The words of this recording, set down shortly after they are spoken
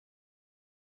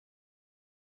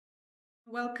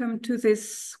Welcome to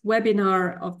this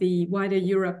webinar of the Wider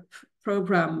Europe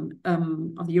program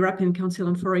of the European Council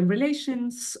on Foreign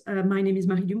Relations. My name is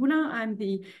Marie Dumoulin. I'm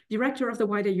the director of the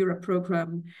Wider Europe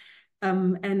program,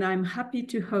 and I'm happy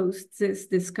to host this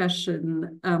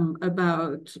discussion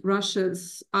about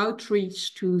Russia's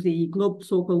outreach to the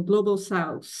so-called Global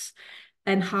South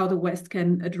and how the West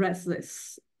can address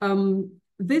this.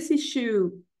 This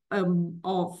issue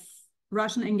of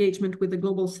Russian engagement with the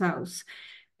Global South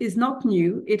is not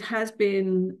new. There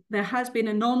has been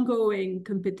an ongoing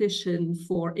competition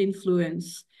for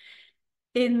influence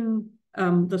in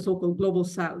the so-called Global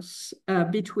South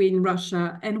between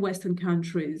Russia and Western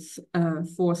countries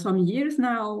for some years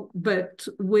now. But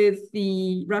with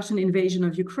the Russian invasion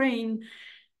of Ukraine,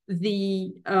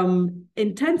 the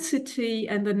intensity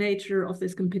and the nature of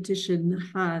this competition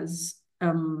has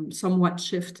somewhat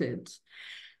shifted.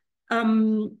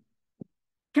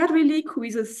 Kadri Liik, who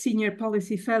is a senior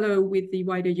policy fellow with the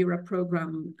Wider Europe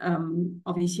program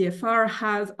of ECFR,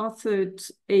 has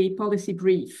authored a policy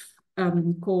brief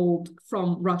called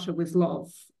From Russia with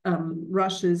Love,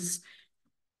 Russia's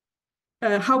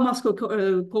How Moscow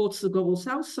Courts the Global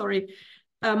South,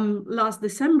 last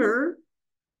December.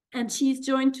 And she's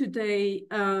joined today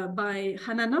by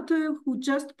Hanna Notte, who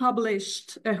just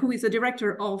published, who is the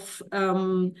director of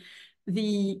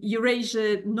the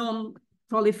Eurasia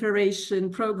Non-Proliferation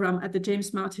Program at the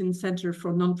James Martin Center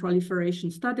for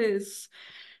Non-Proliferation Studies,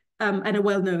 and a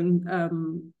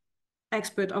well-known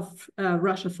expert of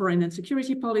Russia foreign and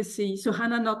security policy. So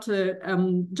Hanna Notte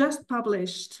just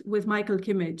published with Michael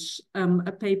Kimmich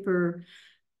a paper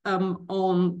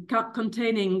on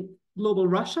containing global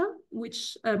Russia,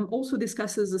 which also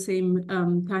discusses the same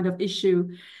kind of issue.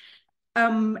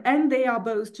 And they are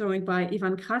both joined by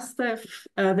Ivan Krastev,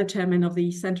 the chairman of the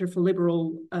Center for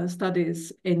Liberal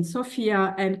Studies in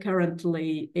Sofia and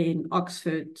currently in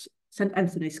Oxford, St.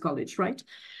 Anthony's College, right?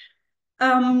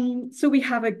 So we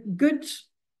have a good,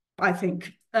 I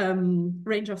think,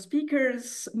 range of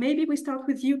speakers. Maybe we start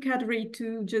with you, Kadri,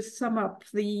 to just sum up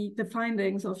the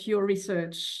findings of your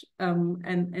research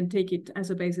and take it as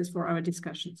a basis for our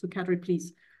discussion. So Kadri,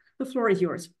 please, the floor is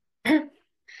yours.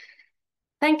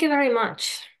 Thank you very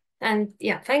much. And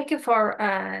yeah, thank you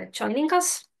for joining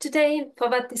us today for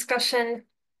that discussion.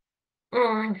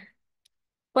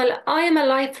 Well, I am a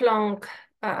lifelong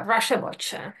Russia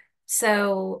watcher.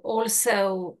 So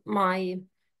also my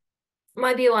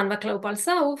view on the Global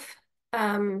South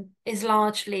is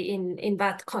largely in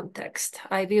that context.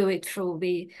 I view it through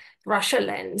the Russia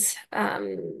lens.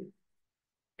 And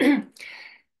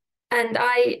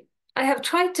I have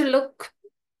tried to look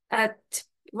at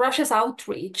Russia's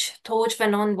outreach towards the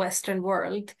non-Western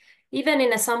world, even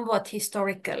in a somewhat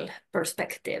historical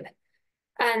perspective.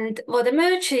 And what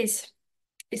emerges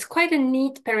is quite a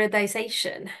neat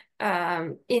periodization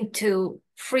into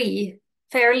three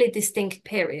fairly distinct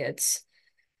periods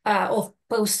of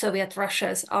post-Soviet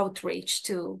Russia's outreach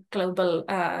to global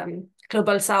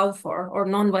South or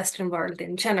non-Western world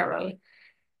in general.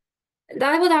 And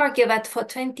I would argue that for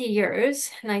 20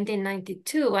 years,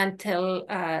 1992 until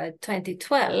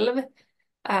 2012,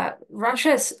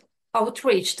 Russia's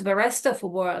outreach to the rest of the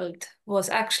world was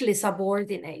actually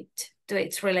subordinate to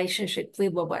its relationship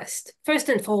with the West, first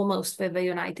and foremost with the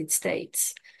United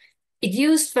States. It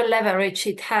used the leverage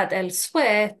it had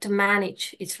elsewhere to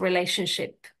manage its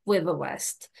relationship with the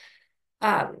West.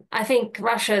 I think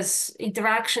Russia's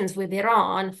interactions with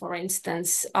Iran, for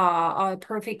instance, are a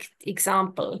perfect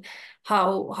example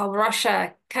how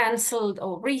Russia cancelled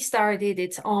or restarted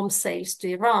its arms sales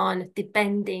to Iran,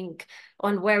 depending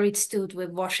on where it stood with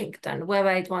Washington,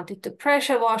 whether it wanted to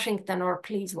pressure Washington or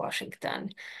please Washington.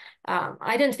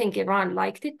 I don't think Iran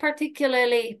liked it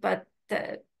particularly, but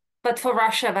for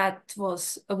Russia, that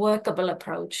was a workable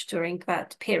approach during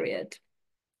that period.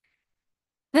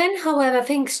 Then, however,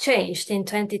 things changed in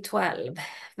 2012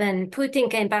 when Putin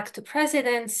came back to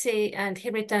presidency and he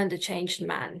returned a changed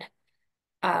man.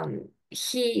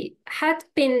 He had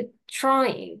been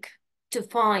trying to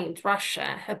find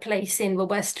Russia a place in the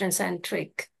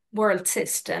Western-centric world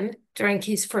system during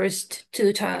his first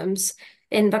 2 terms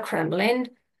in the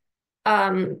Kremlin.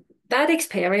 That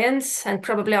experience, and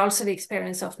probably also the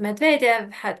experience of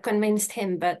Medvedev, had convinced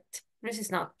him that this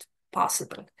is not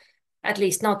possible, at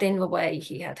least not in the way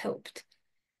he had hoped.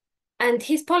 And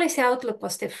his policy outlook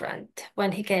was different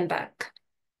when he came back.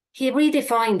 He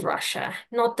redefined Russia,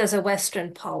 not as a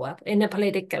Western power in a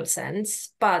political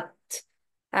sense, but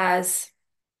as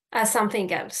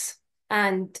something else.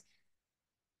 And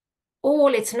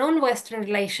all its non-Western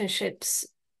relationships,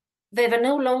 they were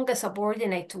no longer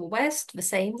subordinate to the West the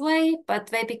same way, but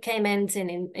they became ends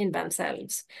in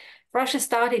themselves. Russia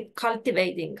started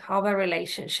cultivating our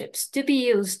relationships to be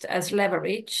used as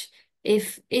leverage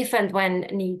if and when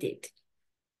needed.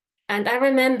 And I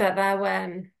remember that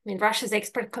when in Russia's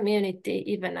expert community,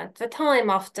 even at the time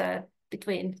after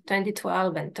between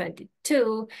 2012 and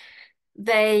 22,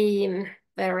 they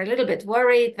were a little bit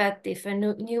worried that if a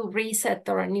new reset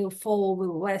or a new fall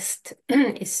with West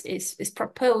is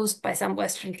proposed by some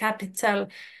Western capital,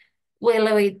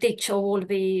 will we ditch all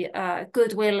the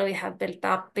goodwill we have built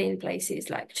up in places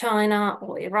like China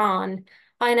or Iran?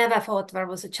 I never thought there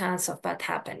was a chance of that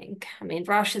happening. I mean,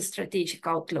 Russia's strategic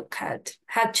outlook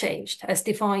had changed as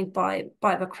defined by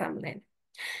the Kremlin.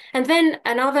 And then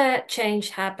another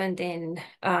change happened in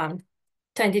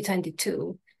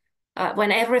 2022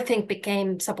 when everything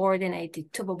became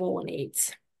subordinated to the war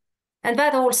needs. And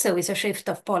that also is a shift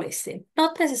of policy,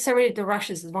 not necessarily to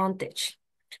Russia's advantage.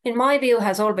 In my view,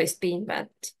 has always been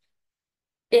that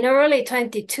in early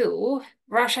 22,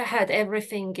 Russia had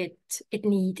everything it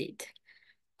needed.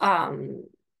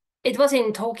 It was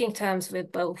in talking terms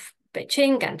with both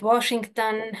Beijing and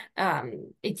Washington.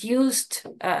 It used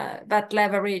that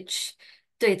leverage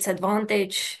to its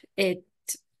advantage. It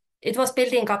was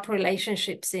building up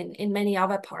relationships in many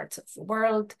other parts of the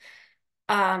world.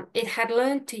 It had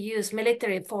learned to use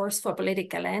military force for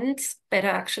political ends better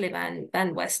actually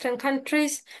than Western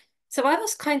countries. So I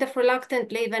was kind of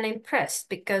reluctantly even impressed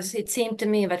because it seemed to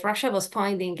me that Russia was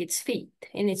finding its feet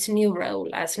in its new role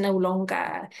as no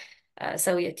longer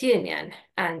Soviet Union.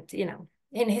 And, you know,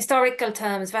 in historical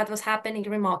terms, that was happening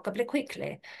remarkably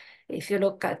quickly. If you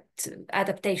look at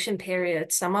adaptation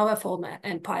periods some other former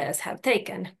empires have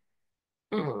taken.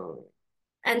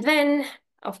 And then,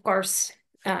 of course,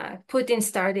 Putin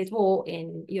started war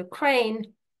in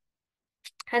Ukraine,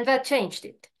 and that changed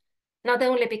it. Not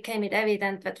only became it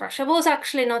evident that Russia was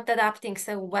actually not adapting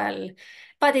so well,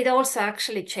 but it also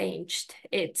actually changed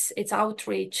its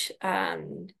outreach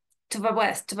to the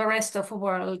West, to the rest of the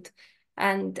world,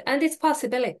 and its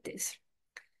possibilities.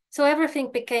 So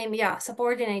everything became,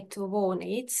 subordinate to war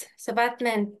needs. So that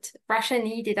meant Russia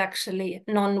needed actually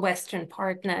non-Western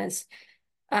partners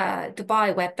to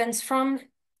buy weapons from,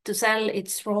 to sell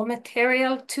its raw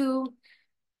material to,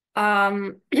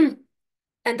 and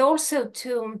also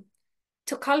to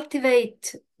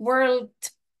cultivate world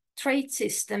trade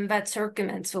system that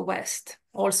circumvents the West,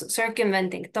 also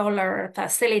circumventing dollar,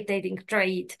 facilitating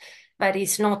trade that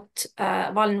is not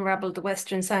vulnerable to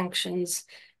Western sanctions.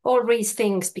 All these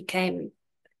things became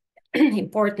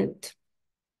important.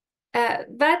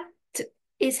 That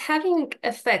is having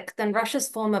effect on Russia's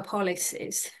former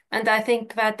policies. And I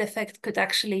think that effect could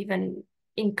actually even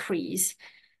increase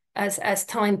as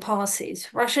time passes.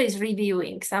 Russia is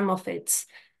reviewing some of its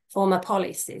former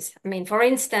policies. I mean, for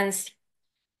instance,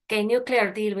 a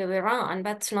nuclear deal with Iran,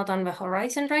 that's not on the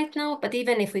horizon right now, but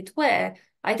even if it were,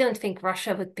 I don't think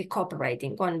Russia would be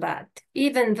cooperating on that,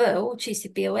 even though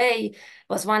JCPOA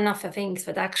was one of the things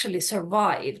that actually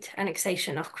survived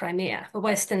annexation of Crimea. The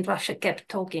West and Russia kept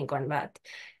talking on that.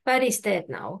 That is dead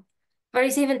now. There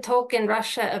is even talk in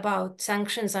Russia about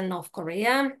sanctions on North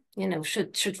Korea. You know,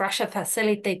 should Russia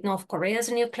facilitate North Korea's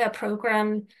nuclear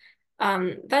program?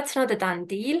 That's not a done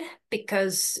deal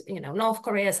because, you know, North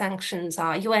Korea sanctions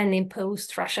are UN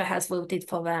imposed. Russia has voted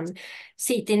for them.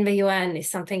 Seat in the UN is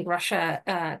something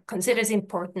Russia considers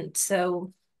important.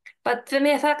 So, but the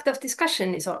mere fact of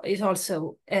discussion is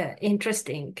also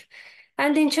interesting.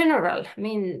 And in general, I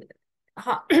mean,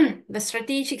 the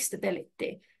strategic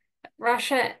stability,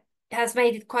 Russia has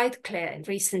made it quite clear in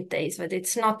recent days that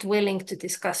it's not willing to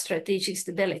discuss strategic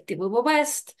stability with the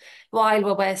West, while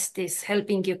the West is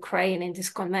helping Ukraine in this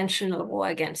conventional war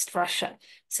against Russia.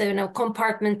 So, you know,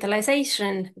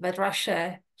 compartmentalization that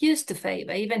Russia used to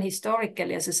favor, even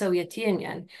historically as a Soviet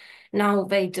Union, now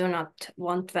they do not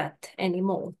want that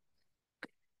anymore.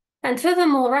 And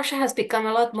furthermore, Russia has become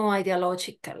a lot more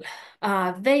ideological.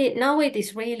 Now it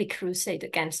is really crusade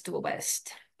against the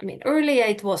West. I mean, earlier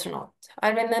it was not. I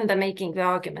remember making the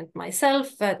argument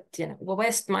myself that, you know, the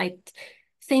West might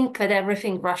think that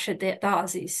everything Russia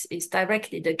does is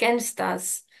directed against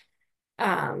us.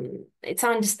 It's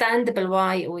understandable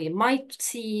why we might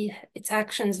see its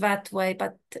actions that way,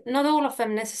 but not all of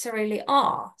them necessarily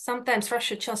are. Sometimes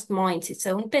Russia just minds its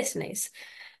own business.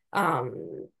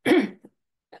 And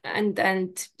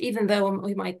even though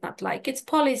we might not like its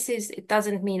policies, it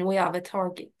doesn't mean we are the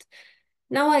target.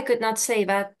 Now I could not say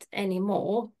that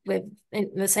anymore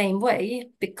in the same way,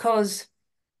 because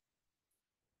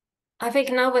I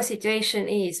think now the situation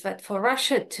is that for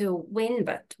Russia to win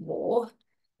that war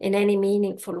in any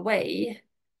meaningful way,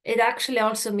 it actually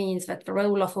also means that the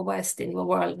role of the West in the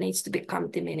world needs to become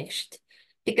diminished.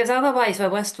 because otherwise the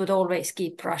West would always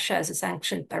keep Russia as a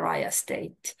sanctioned pariah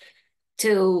state.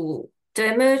 To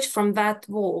emerge from that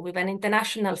war with an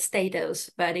international status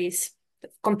that is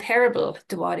comparable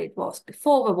to what it was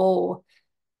before the war,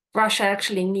 Russia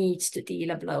actually needs to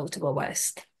deal a blow to the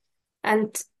West.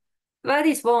 And that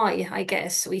is why, I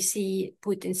guess, we see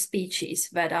Putin's speeches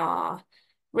that are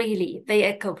really, they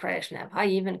echo Brezhnev. I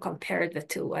even compared the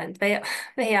two, and they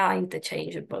are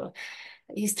interchangeable.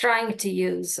 He's trying to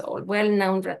use all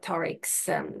well-known rhetorics,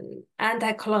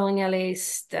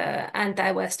 anti-colonialist,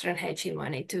 anti-Western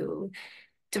hegemony to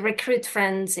recruit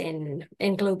friends in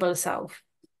global South.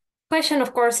 Question,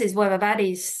 of course, is whether that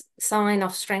is sign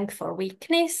of strength or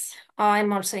weakness.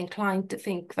 I'm also inclined to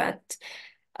think that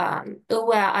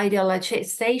over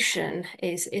ideologization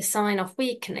is a sign of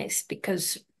weakness,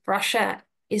 because Russia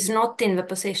is not in the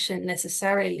position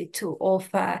necessarily to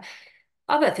offer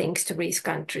other things to these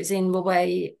countries in the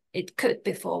way it could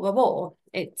before the war.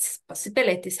 Its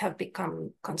possibilities have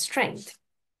become constrained.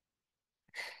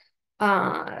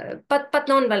 But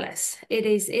nonetheless, it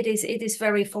is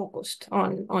very focused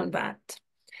on that.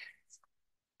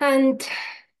 And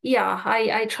yeah,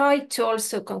 I tried to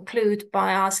also conclude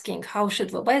by asking how should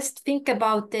the West think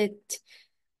about it.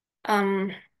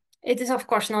 It is, of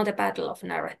course, not a battle of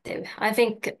narrative. I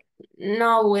think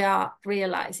now we are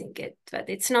realizing it, that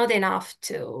it's not enough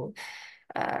to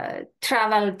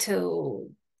travel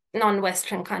to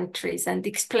non-Western countries and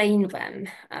explain them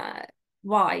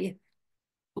why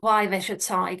they should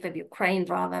side with Ukraine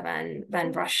rather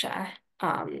than Russia.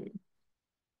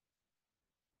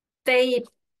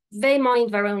 They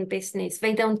mind their own business.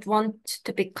 They don't want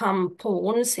to become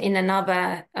pawns in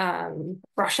another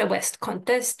Russia-West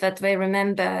contest that they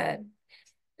remember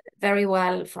very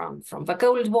well from the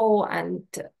Cold War, and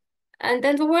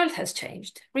then the world has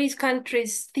changed. These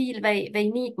countries feel they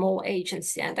need more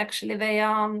agency, and actually they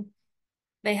have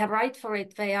right for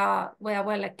it. We are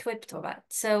well equipped for that.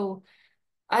 So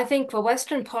I think the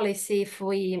Western policy, if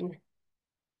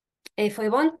we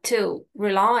want to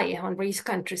rely on these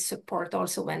countries' support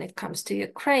also when it comes to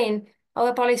Ukraine,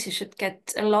 our policy should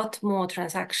get a lot more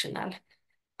transactional.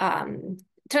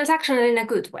 Transactional in a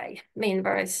good way. I mean,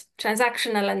 there is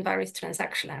transactional and there is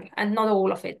transactional, and not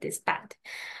all of it is bad.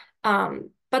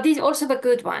 But this also the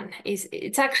good one is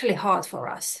it's actually hard for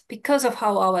us because of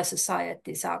how our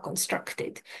societies are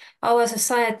constructed. Our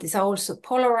societies are also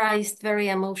polarized, very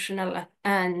emotional,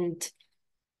 and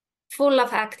full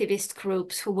of activist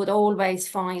groups who would always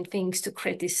find things to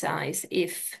criticize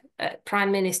if a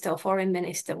prime minister or foreign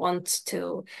minister wants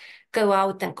to go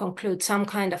out and conclude some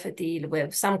kind of a deal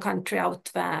with some country out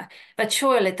there that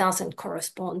surely doesn't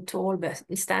correspond to all the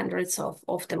standards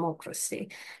of democracy.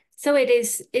 So it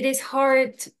is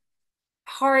hard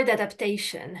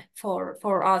adaptation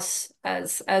for us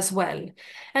as well.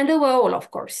 And overall,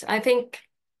 of course, I think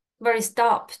there is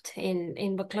doubt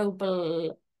in the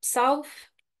global South.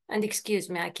 And excuse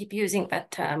me, I keep using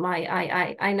that term.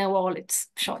 I know all its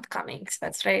shortcomings.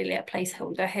 That's really a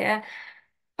placeholder here.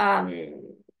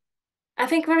 I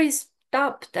think there is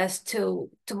doubt as to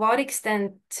what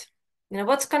extent,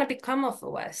 what's going to become of the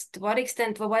West, to what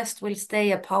extent the West will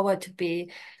stay a power to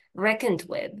be reckoned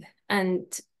with. And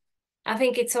I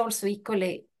think it's also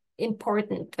equally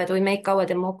important that we make our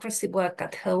democracy work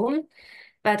at home,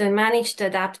 that we manage to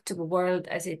adapt to the world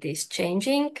as it is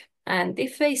changing. And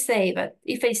if they see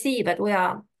that we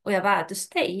are there to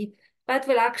stay, that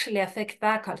will actually affect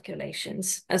their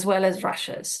calculations as well as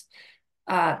Russia's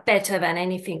better than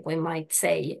anything we might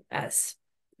say as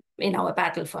in our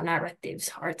battle for narratives,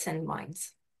 hearts and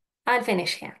minds. I'll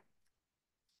finish here.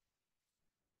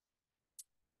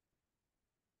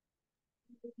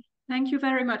 Thank you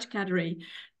very much, Kadri.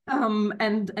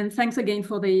 And thanks again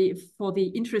for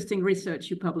the interesting research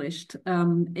you published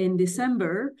in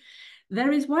December.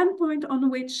 There is one point on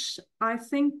which I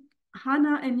think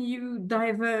Hanna and you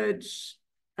diverge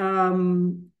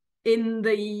in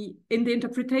the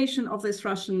interpretation of this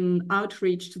Russian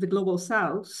outreach to the global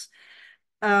South,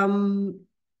 and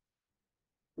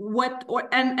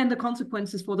the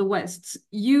consequences for the West.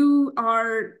 You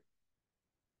are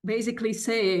basically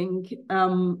saying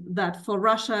that for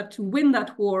Russia to win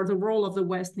that war, the role of the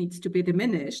West needs to be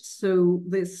diminished. So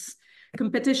this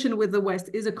competition with the West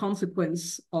is a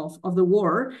consequence of the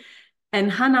war. And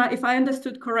Hanna, if I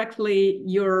understood correctly,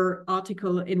 your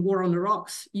article in War on the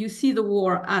Rocks, you see the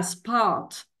war as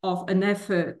part of an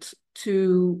effort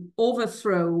to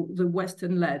overthrow the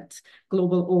Western-led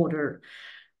global order.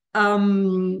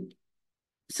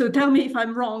 So tell me if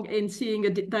I'm wrong in seeing a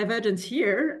divergence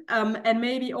here, and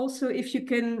maybe also if you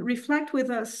can reflect with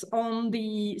us on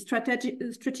the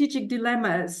strategic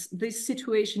dilemmas this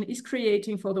situation is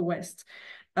creating for the West.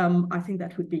 I think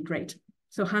that would be great.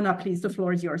 So Hanna, please, the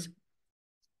floor is yours.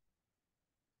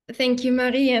 Thank you,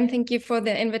 Marie, and thank you for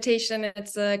the invitation.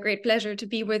 It's a great pleasure to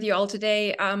be with you all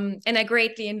today, and I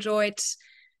greatly enjoyed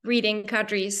reading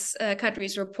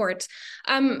Kadri's report.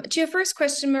 To your first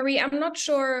question, Marie, I'm not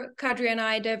sure Kadri and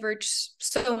I diverge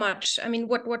so much. I mean,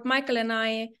 what Michael and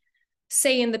I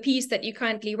say in the piece that you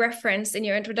kindly referenced in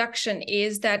your introduction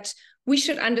is that we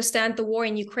should understand the war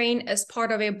in Ukraine as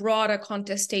part of a broader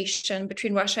contestation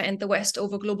between Russia and the West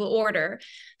over global order,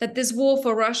 that this war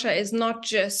for Russia is not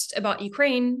just about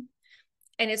Ukraine,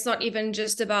 and it's not even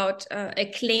just about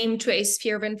a claim to a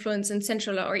sphere of influence in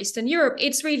Central or Eastern Europe.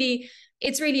 It's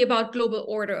really about global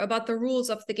order, about the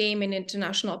rules of the game in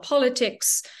international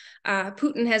politics.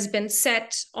 Putin has been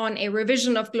set on a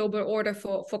revision of global order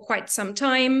for quite some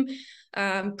time,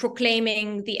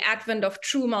 proclaiming the advent of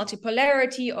true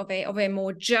multipolarity, of a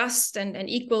more just and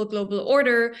equal global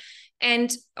order.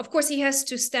 And of course, he has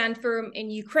to stand firm in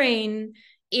Ukraine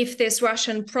if this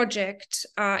Russian project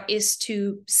is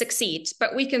to succeed.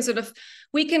 But we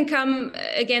can come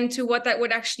again to what that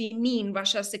would actually mean,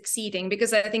 Russia succeeding,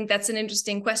 because I think that's an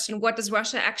interesting question. What does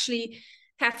Russia actually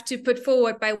have to put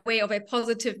forward by way of a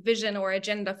positive vision or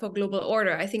agenda for global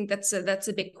order? I think that's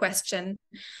a big question.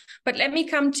 But let me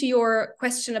come to your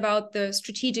question about the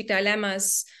strategic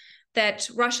dilemmas that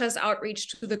Russia's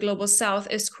outreach to the global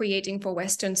South is creating for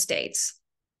Western states.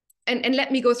 And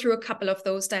let me go through a couple of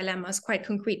those dilemmas quite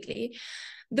concretely.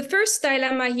 The first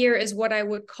dilemma here is what I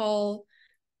would call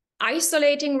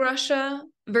isolating Russia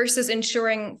versus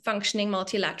ensuring functioning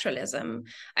multilateralism.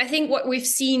 I think what we've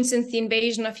seen since the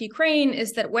invasion of Ukraine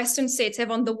is that Western states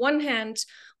have, on the one hand,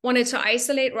 wanted to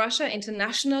isolate Russia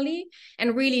internationally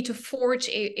and really to forge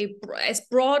as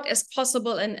broad as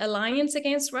possible an alliance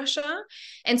against Russia.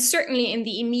 And certainly in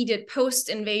the immediate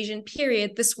post-invasion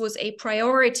period, this was a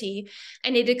priority,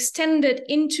 and it extended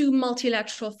into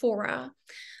multilateral fora.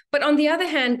 But on the other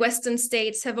hand, Western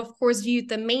states have, of course, viewed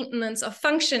the maintenance of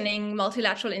functioning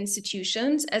multilateral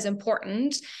institutions as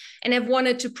important and have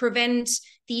wanted to prevent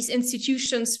these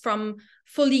institutions from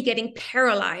fully getting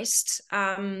paralyzed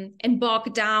and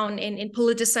bogged down in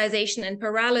politicization and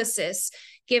paralysis,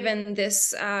 given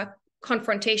this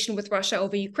confrontation with Russia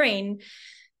over Ukraine.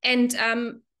 And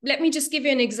let me just give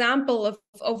you an example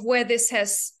of where this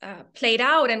has played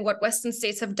out and what Western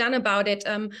states have done about it.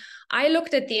 I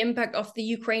looked at the impact of the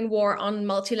Ukraine war on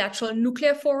multilateral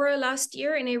nuclear fora last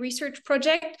year in a research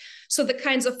project. So the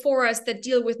kinds of forums that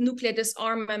deal with nuclear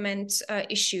disarmament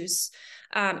issues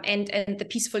and the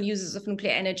peaceful uses of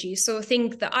nuclear energy. So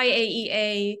think the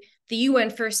IAEA, the UN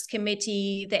First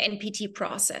Committee, the NPT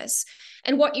process.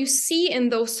 And what you see in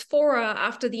those fora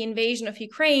after the invasion of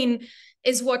Ukraine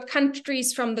is what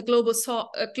countries from the global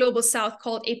South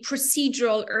called a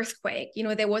procedural earthquake. You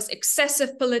know, there was excessive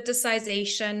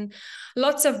politicization,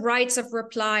 lots of rights of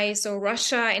reply. So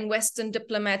Russia and Western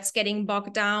diplomats getting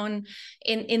bogged down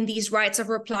in these rights of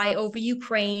reply over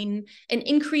Ukraine, an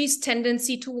increased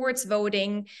tendency towards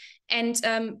voting, and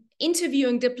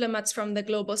interviewing diplomats from the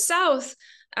global South.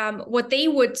 What they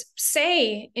would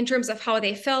say in terms of how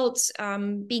they felt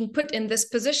being put in this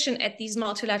position at these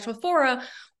multilateral fora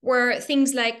were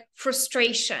things like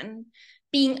frustration,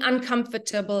 being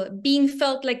uncomfortable, being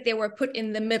felt like they were put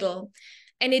in the middle.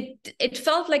 And it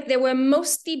felt like they were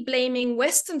mostly blaming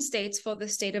Western states for the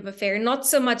state of affair, not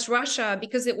so much Russia,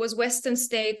 because it was Western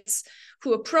states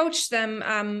who approached them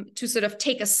to sort of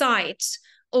take a side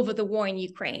over the war in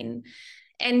Ukraine.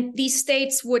 And these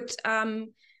states would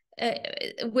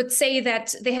say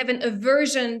that they have an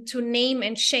aversion to name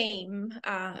and shame.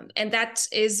 And that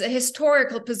is a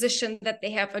historical position that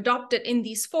they have adopted in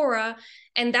these fora.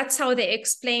 And that's how they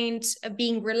explained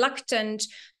being reluctant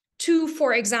to,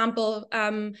 for example,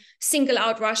 single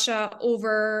out Russia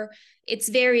over its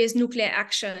various nuclear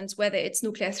actions, whether it's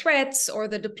nuclear threats or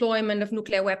the deployment of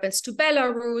nuclear weapons to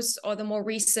Belarus or the more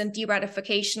recent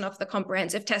de-ratification of the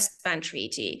Comprehensive Test Ban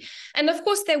Treaty. And of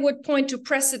course, they would point to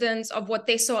precedents of what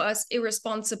they saw as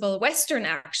irresponsible Western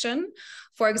action.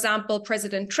 For example,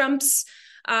 President Trump's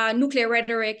nuclear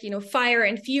rhetoric, fire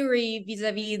and fury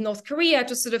vis-a-vis North Korea,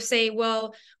 to sort of say,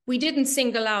 well, we didn't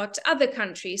single out other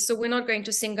countries, so we're not going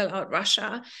to single out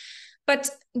Russia. but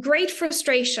great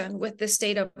frustration with the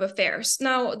state of affairs.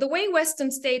 Now, the way Western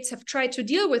states have tried to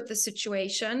deal with the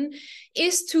situation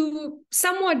is to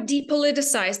somewhat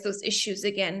depoliticize those issues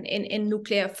again in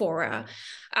nuclear fora,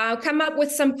 come up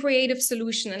with some creative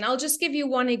solution. And I'll just give you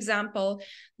one example.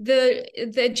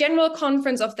 The General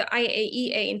Conference of the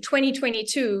IAEA in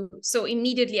 2022, so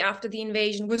immediately after the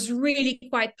invasion, was really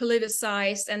quite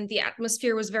politicized and the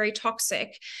atmosphere was very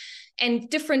toxic. And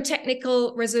different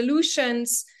technical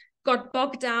resolutions got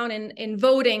bogged down in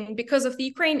voting because of the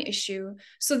Ukraine issue.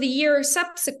 So the year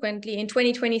subsequently, in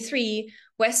 2023,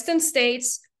 Western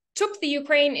states took the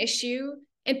Ukraine issue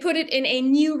and put it in a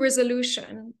new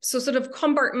resolution, so sort of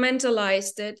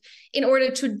compartmentalized it in order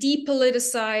to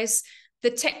depoliticize the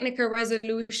technical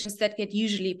resolutions that get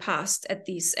usually passed at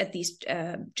these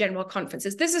general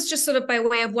conferences. This is just sort of by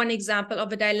way of one example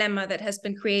of a dilemma that has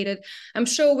been created. I'm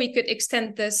sure we could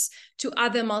extend this to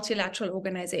other multilateral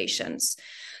organizations.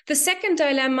 The second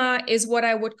dilemma is what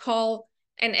I would call,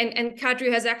 and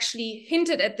Kadri has actually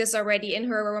hinted at this already in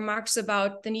her remarks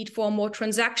about the need for a more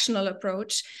transactional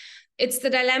approach. It's the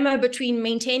dilemma between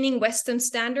maintaining Western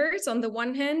standards on the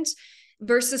one hand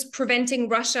versus preventing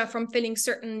Russia from filling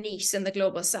certain niches in the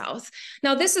global south.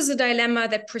 Now, this is a dilemma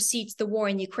that precedes the war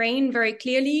in Ukraine very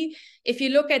clearly. If you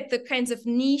look at the kinds of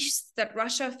niches that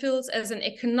Russia fills as an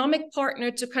economic partner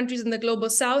to countries in the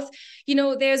global south, you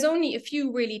know, there's only a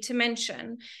few really to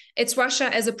mention. It's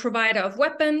Russia as a provider of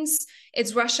weapons.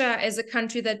 It's Russia as a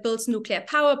country that builds nuclear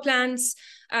power plants,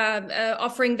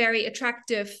 offering very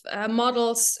attractive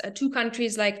models to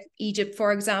countries like Egypt,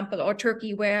 for example, or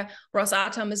Turkey, where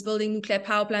Rosatom is building nuclear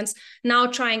power plants, now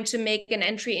trying to make an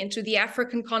entry into the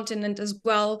African continent as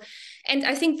well. And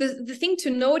I think the thing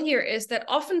to note here is that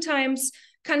oftentimes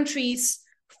countries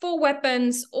for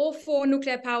weapons or for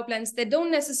nuclear power plants, they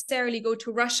don't necessarily go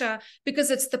to Russia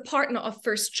because it's the partner of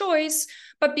first choice,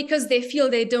 but because they feel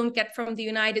they don't get from the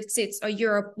United States or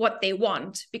Europe what they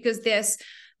want, because there's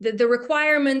the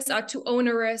requirements are too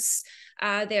onerous.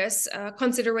 There's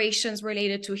considerations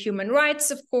related to human rights,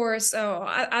 of course, or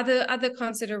other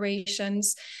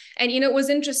considerations. And, you know, it was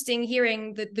interesting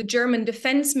hearing the German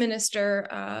defense minister,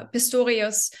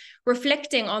 Pistorius,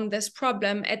 reflecting on this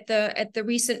problem at the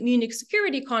recent Munich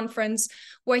Security Conference,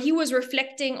 where he was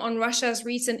reflecting on Russia's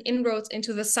recent inroads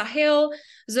into the Sahel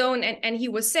zone. And he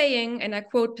was saying, and I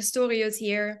quote Pistorius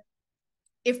here,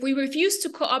 "If we refuse to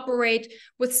cooperate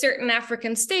with certain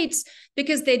African states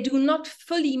because they do not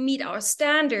fully meet our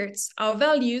standards, our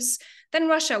values,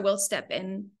 then Russia will step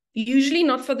in, usually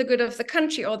not for the good of the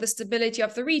country or the stability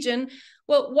of the region."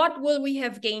 Well, what will we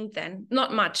have gained then?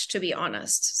 Not much, to be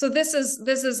honest. So this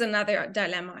is another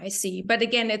dilemma I see. But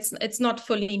again, it's not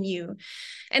fully new.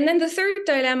 And then the third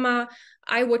dilemma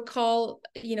I would call,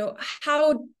 you know, how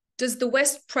does the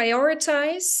West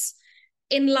prioritize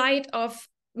in light of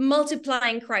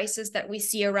multiplying crises that we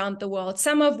see around the world,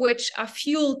 some of which are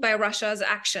fueled by Russia's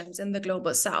actions in the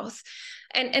global south.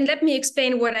 And let me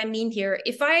explain what I mean here.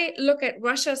 If I look at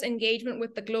Russia's engagement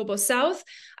with the global south,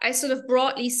 I sort of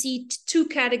broadly see two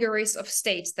categories of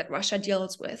states that Russia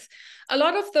deals with. A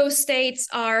lot of those states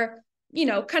are, you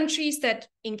know, countries that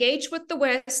engage with the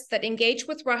West, that engage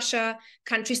with Russia,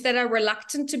 countries that are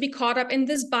reluctant to be caught up in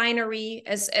this binary,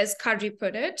 as Kadri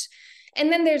put it. And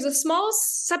then there's a small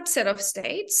subset of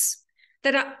states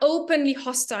that are openly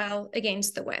hostile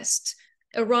against the West.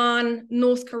 Iran,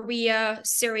 North Korea,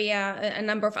 Syria, a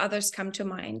number of others come to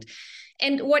mind.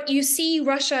 And what you see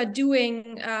Russia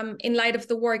doing in light of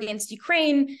the war against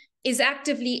Ukraine is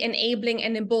actively enabling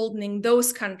and emboldening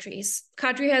those countries.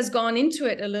 Kadri has gone into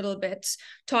it a little bit,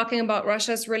 talking about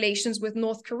Russia's relations with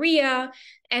North Korea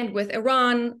and with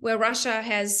Iran, where Russia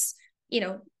has, you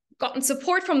know, gotten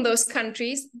support from those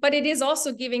countries, but it is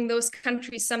also giving those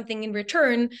countries something in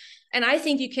return. And I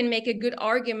think you can make a good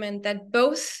argument that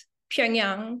both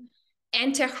Pyongyang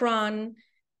and Tehran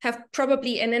have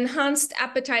probably an enhanced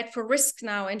appetite for risk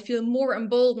now and feel more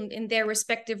emboldened in their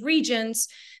respective regions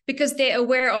because they're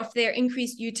aware of their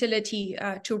increased utility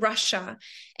to Russia.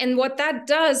 And what that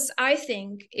does, I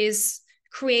think, is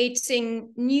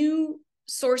creating new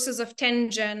sources of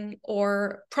tension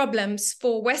or problems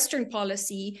for Western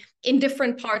policy in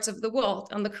different parts of the world,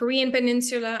 on the Korean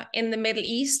Peninsula, in the Middle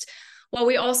East, while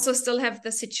we also still have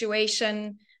the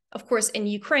situation, of course, in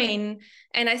Ukraine.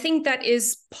 And I think that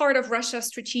is part of Russia's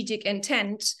strategic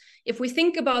intent. If we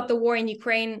think about the war in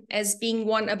Ukraine as being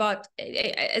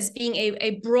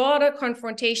a broader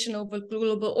confrontation over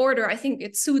global order, I think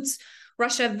it suits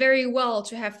Russia very well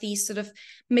to have these sort of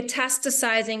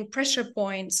metastasizing pressure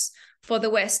points for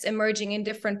the West emerging in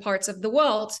different parts of the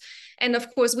world. And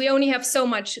of course, we only have so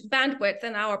much bandwidth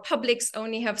and our publics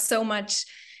only have so much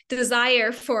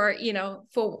desire for, you know,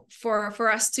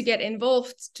 for us to get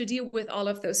involved to deal with all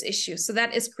of those issues. So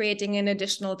that is creating an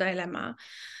additional dilemma.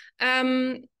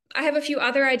 I have a few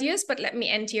other ideas, but let me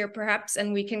end here perhaps,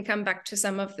 and we can come back to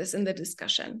some of this in the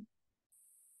discussion.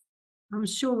 I'm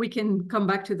sure we can come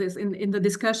back to this in the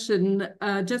discussion.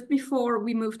 Just before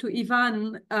we move to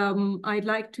Ivan, I'd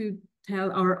like to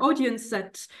tell our audience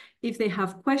that if they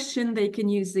have questions, they can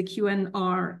use the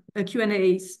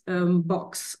Q&A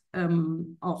box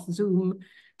of Zoom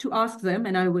to ask them,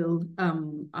 and I will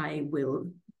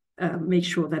make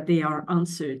sure that they are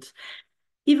answered.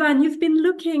 Ivan, you've been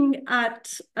looking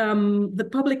at the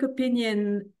public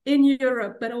opinion in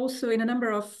Europe, but also in a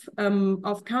number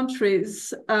of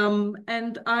countries.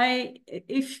 And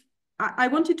I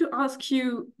wanted to ask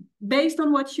you, based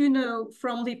on what you know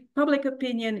from the public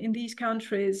opinion in these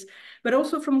countries, but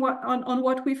also from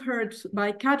what we've heard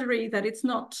by Kadri, that it's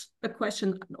not a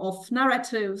question of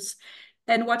narratives,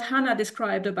 and what Hanna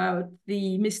described about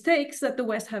the mistakes that the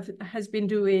West has been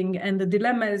doing and the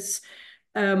dilemmas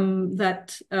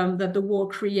that the war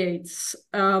creates.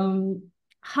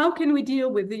 How can we deal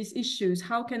with these issues?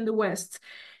 How can the West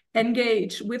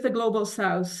engage with the global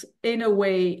South in a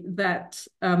way that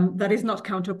that is not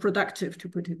counterproductive, to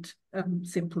put it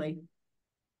simply?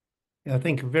 Yeah,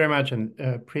 thank you very much,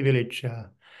 and privilege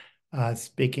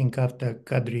speaking after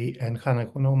Kadri and Hanna,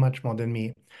 who know much more than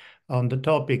me on the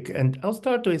topic. And I'll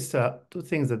start with two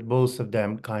things that both of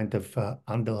them kind of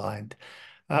underlined.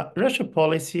 Russia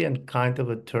policy and kind of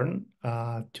a turn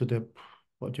to the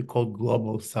what you call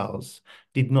global South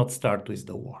did not start with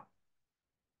the war.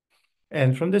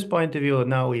 And from this point of view,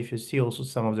 now if you see also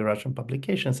some of the Russian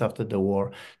publications after the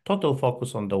war, total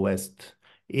focus on the West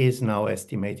is now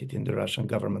estimated in the Russian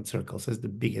government circles as the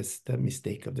biggest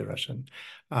mistake of the Russian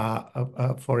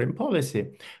foreign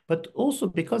policy. But also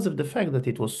because of the fact that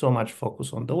it was so much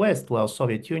focus on the West, while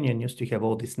Soviet Union used to have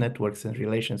all these networks and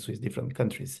relations with different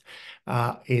countries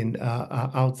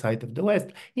outside of the West.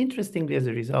 Interestingly, as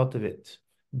a result of it,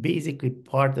 basically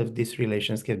part of these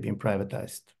relations have been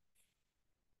privatized.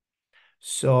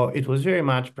 So it was very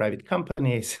much private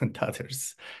companies and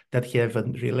others that have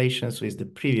relations with the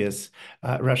previous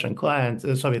Russian clients,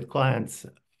 Soviet clients.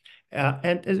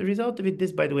 And as a result of it,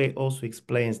 this, by the way, also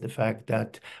explains the fact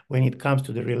that when it comes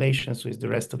to the relations with the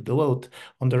rest of the world,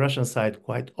 on the Russian side,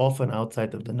 quite often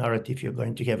outside of the narrative, you're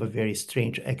going to have a very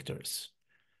strange actors.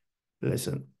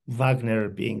 Listen, Wagner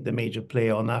being the major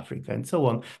player on Africa and so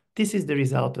on. This is the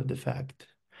result of the fact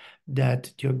that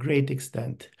to a great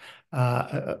extent,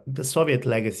 the Soviet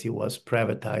legacy was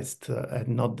privatized, and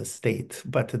not the state,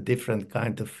 but a different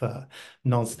kind of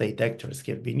non-state actors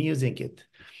have been using it.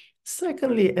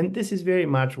 Secondly, and this is very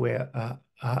much where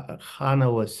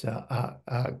Hanna was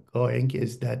going,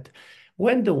 is that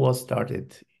when the war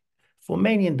started, for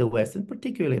many in the West, and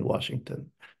particularly in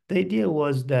Washington, the idea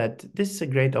was that this is a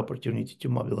great opportunity to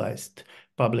mobilize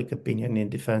public opinion in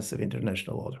defense of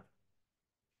international order.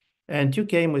 And you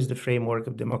came with the framework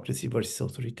of democracy versus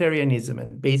authoritarianism.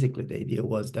 And basically, the idea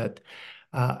was that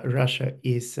Russia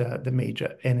is the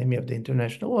major enemy of the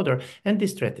international order. And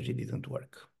this strategy didn't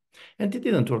work. And it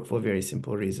didn't work for a very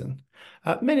simple reason.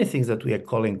 Many things that we are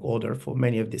calling order for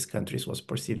many of these countries was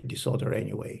perceived disorder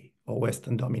anyway, or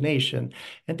Western domination.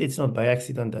 And it's not by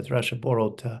accident that Russia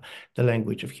borrowed the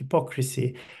language of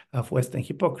hypocrisy, of Western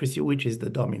hypocrisy, which is the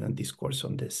dominant discourse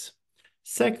on this.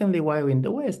 Secondly, while in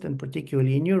the West, and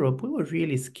particularly in Europe, we were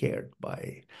really scared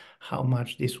by how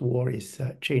much this war is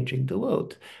changing the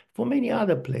world. For many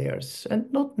other players,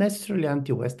 and not necessarily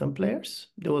anti-Western players,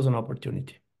 there was an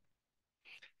opportunity.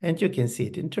 And you can see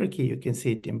it in Turkey, you can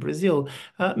see it in Brazil.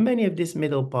 Many of these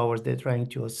middle powers, they're trying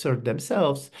to assert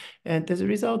themselves. And as a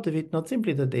result of it, not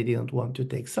simply that they didn't want to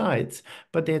take sides,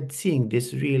 but they're seeing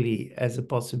this really as a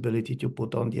possibility to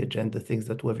put on the agenda things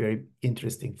that were very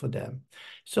interesting for them.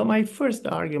 So my first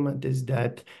argument is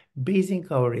that basing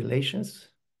our relations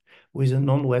with a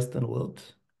non-Western world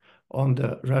on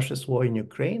the Russia's war in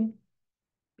Ukraine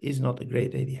is not a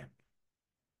great idea.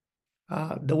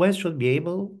 The West should be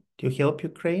able to help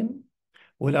Ukraine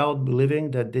without believing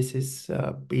that this is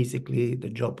basically the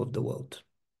job of the world.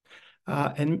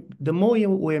 And the more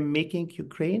we're making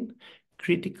Ukraine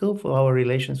critical for our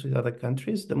relations with other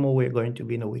countries, the more we're going to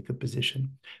be in a weaker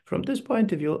position. From this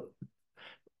point of view,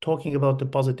 talking about the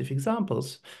positive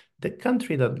examples, the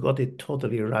country that got it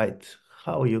totally right,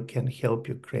 how you can help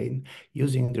Ukraine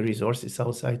using the resources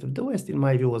outside of the West, in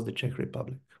my view, was the Czech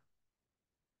Republic.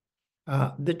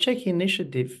 The Czech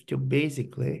initiative to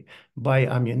basically buy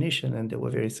ammunition, and they were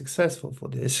very successful for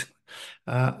this,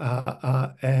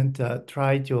 and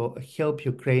try to help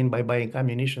Ukraine by buying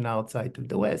ammunition outside of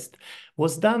the West,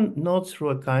 was done not through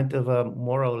a kind of a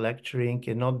moral lecturing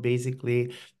and not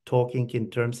basically talking in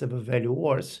terms of a value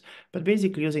wars, but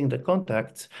basically using the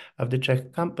contacts of the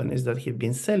Czech companies that have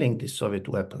been selling these Soviet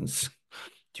weapons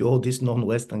to all these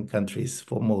non-Western countries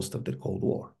for most of the Cold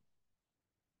War.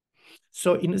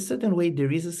 So in a certain way,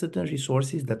 there is a certain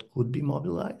resources that could be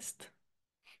mobilized.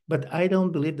 But I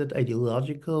don't believe that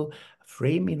ideological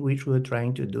frame in which we were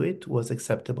trying to do it was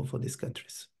acceptable for these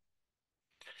countries.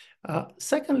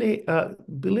 Secondly,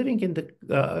 believing in the,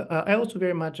 I also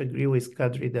very much agree with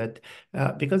Kadri that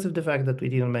because of the fact that we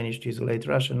didn't manage to isolate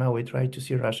Russia, now we try to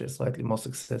see Russia as slightly more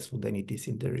successful than it is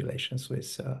in the relations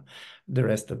with the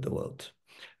rest of the world.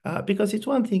 Because it's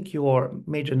one thing your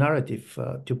major narrative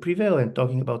to prevail and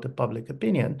talking about the public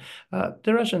opinion,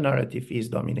 the Russian narrative is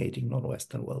dominating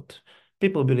non-Western world.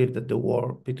 People believe that the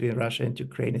war between Russia and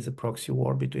Ukraine is a proxy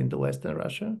war between the West and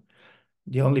Russia.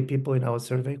 The only people in our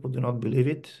survey who do not believe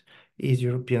it is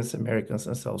Europeans, Americans,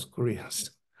 and South Koreans.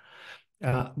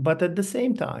 But at the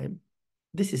same time,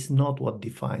 this is not what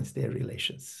defines their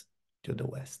relations to the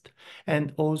West.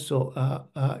 And also,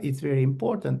 it's very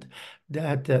important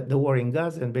that the war in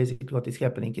Gaza and basically what is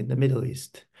happening in the Middle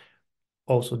East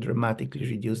also dramatically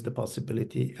reduce the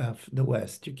possibility of the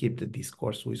West to keep the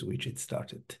discourse with which it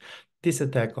started. This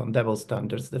attack on double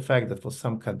standards, the fact that for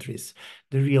some countries,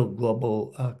 the real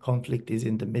global conflict is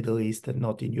in the Middle East and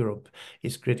not in Europe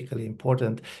is critically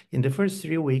important. In the first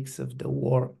 3 weeks of the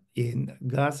war in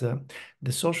Gaza,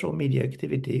 the social media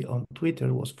activity on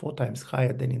Twitter was 4 times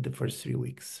higher than in the first 3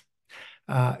 weeks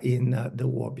in the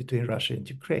war between Russia and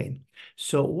Ukraine.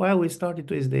 So while we started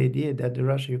with the idea that the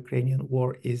Russia-Ukrainian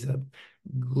war is a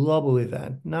global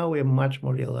event, now we're much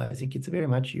more realizing it's very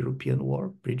much European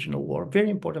war, regional war, very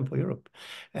important for Europe.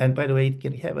 And by the way, it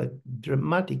can have a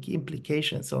dramatic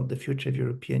implications on the future of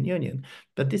European Union.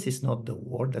 But this is not the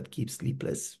war that keeps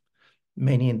sleepless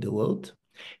many in the world.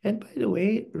 And by the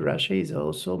way, Russia is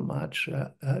also much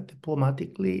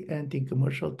diplomatically and in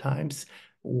commercial times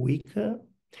weaker.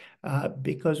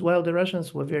 Because while the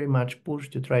Russians were very much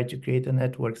pushed to try to create a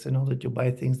networks in order to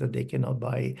buy things that they cannot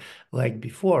buy like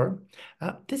before,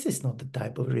 this is not the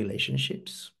type of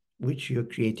relationships which you're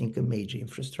creating a major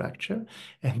infrastructure.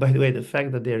 And by the way, the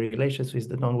fact that their relations with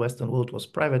the non-Western world was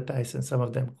privatized and some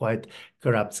of them quite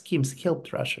corrupt schemes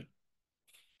helped Russia.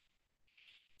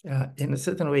 In a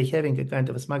certain way, having a kind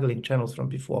of a smuggling channels from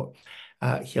before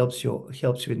helps you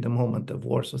in the moment of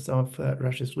war. So some of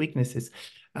Russia's weaknesses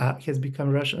has become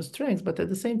Russian strengths. But at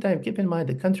the same time, keep in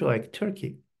mind, a country like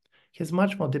Turkey has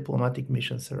much more diplomatic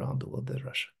missions around the world than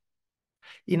Russia.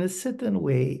 In a certain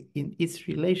way, in its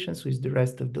relations with the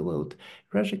rest of the world,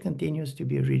 Russia continues to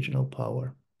be a regional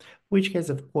power, which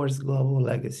has, of course, global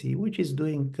legacy, which is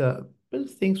doing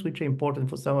things which are important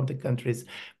for some of the countries.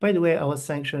 By the way, our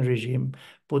sanction regime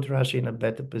put Russia in a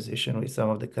better position with some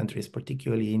of the countries,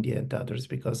 particularly India and others,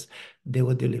 because they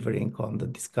were delivering on the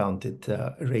discounted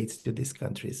rates to these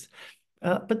countries.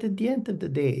 But at the end of the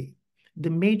day, the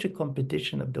major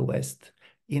competition of the West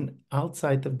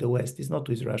outside of the West is not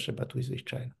with Russia, but with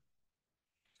China.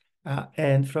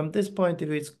 And from this point of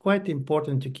view, it's quite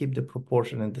important to keep the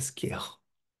proportion and the scale.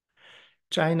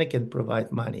 China can provide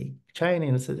money. China,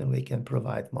 in a certain way, can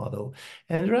provide model.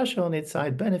 And Russia, on its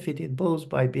side, benefited both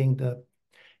by being the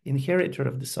inheritor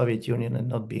of the Soviet Union and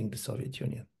not being the Soviet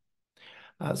Union.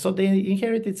 So they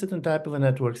inherited certain type of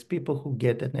networks, people who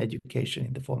get an education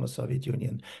in the former Soviet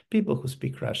Union, people who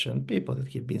speak Russian, people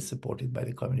that have been supported by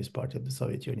the Communist Party of the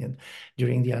Soviet Union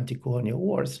during the anti-colonial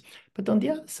wars. But on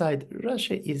the other side,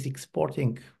 Russia is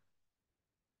exporting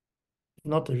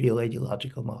not a real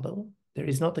ideological model. There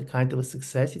is not a kind of a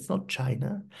success. It's not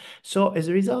China. So as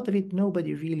a result of it,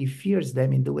 nobody really fears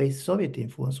them in the way Soviet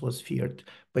influence was feared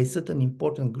by certain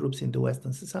important groups in the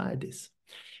Western societies.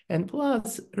 And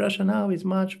plus, Russia now is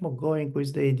much more going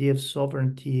with the idea of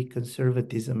sovereignty,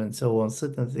 conservatism, and so on,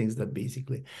 certain things that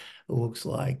basically looks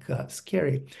like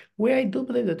scary. Where I do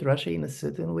believe that Russia, in a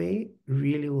certain way,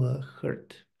 really were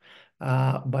hurt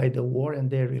by the war and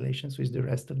their relations with the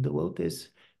rest of the world is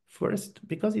first,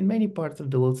 because in many parts of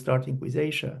the world, starting with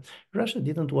Asia, Russia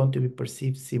didn't want to be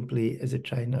perceived simply as a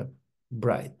China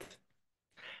bride.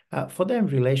 For them,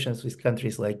 relations with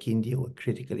countries like India were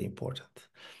critically important.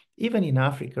 Even in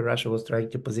Africa, Russia was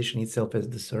trying to position itself as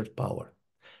the third power.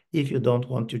 If you don't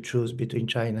want to choose between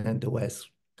China and the West,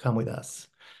 come with us.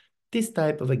 This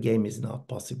type of a game is not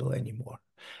possible anymore.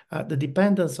 The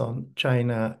dependence on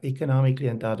China economically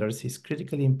and others is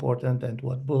critically important, and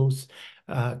what both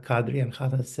Kadri and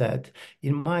Hanna said,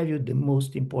 in my view, the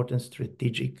most important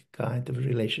strategic kind of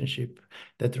relationship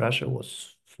that Russia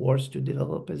was forced to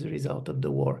develop as a result of the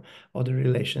war, or the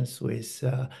relations with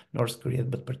North Korea,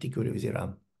 but particularly with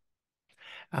Iran.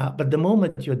 But the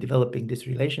moment you're developing this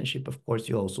relationship, of course,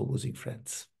 you're also losing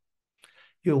friends.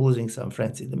 You're losing some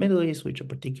friends in the Middle East, which are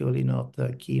particularly not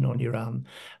keen on Iran.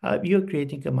 You're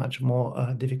creating a much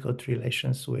more difficult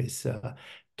relations with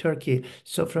Turkey.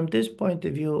 So from this point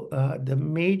of view, the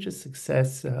major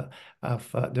success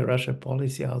of the Russia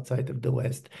policy outside of the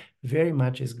West very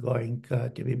much is going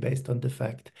to be based on the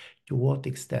fact to what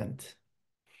extent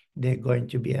they're going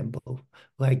to be able,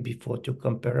 like before, to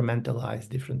compartmentalize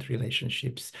different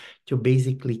relationships, to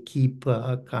basically keep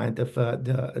kind of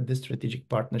the strategic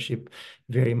partnership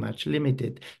very much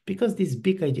limited. Because this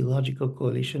big ideological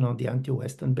coalition on the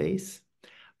anti-Western base,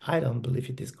 I don't believe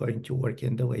it is going to work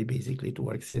in the way basically it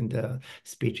works in the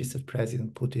speeches of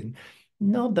President Putin.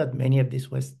 Not that many of these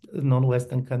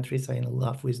non-Western countries are in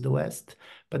love with the West,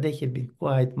 but they have been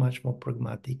quite much more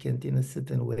pragmatic, and in a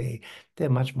certain way, they're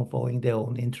much more following their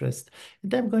own interest.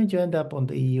 And I'm going to end up on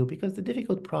the EU, because the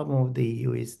difficult problem of the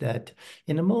EU is that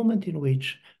in a moment in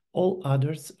which all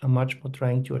others are much more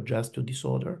trying to adjust to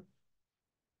disorder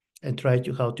and try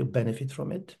to how to benefit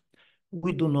from it,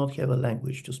 we do not have a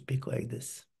language to speak like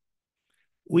this.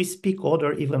 We speak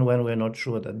order even when we're not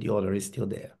sure that the order is still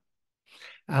there.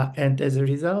 And as a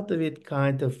result of it,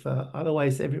 kind of,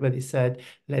 otherwise everybody said,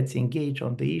 let's engage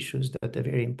on the issues that are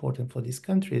very important for these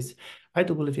countries. I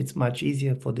do believe it's much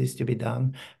easier for this to be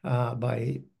done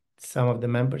by some of the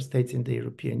member states in the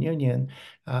European Union,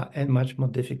 and much more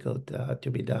difficult to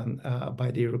be done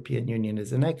by the European Union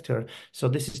as an actor. So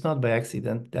this is not by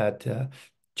accident that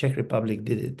Czech Republic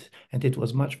did it. And it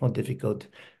was much more difficult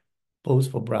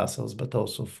both for Brussels, but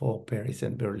also for Paris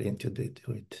and Berlin to do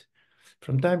it.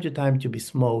 From time to time, to be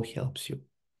small helps you.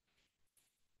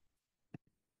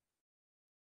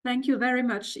 Thank you very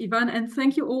much, Ivan. And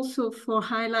thank you also for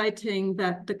highlighting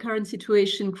that the current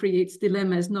situation creates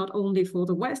dilemmas not only for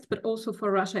the West, but also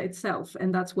for Russia itself.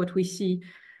 And that's what we see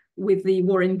with the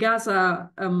war in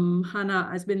Gaza. Hanna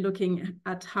has been looking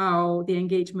at how the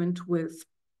engagement with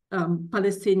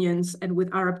Palestinians and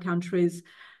with Arab countries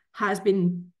has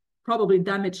been probably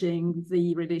damaging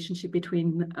the relationship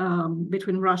between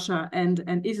Russia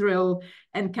and Israel.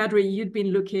 And Kadri, you'd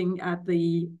been looking at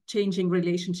the changing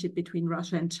relationship between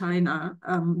Russia and China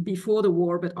before the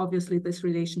war, but obviously this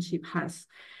relationship has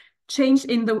changed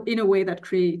in a way that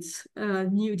creates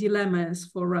new dilemmas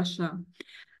for Russia.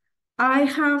 I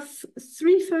have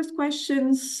three first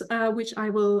questions, which I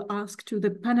will ask to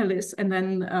the panelists, and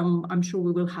then I'm sure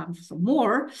we will have some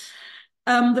more.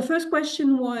 The first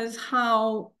question was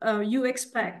how you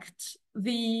expect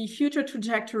the future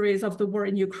trajectories of the war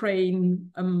in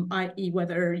Ukraine, i.e.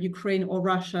 whether Ukraine or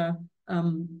Russia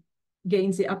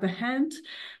gains the upper hand,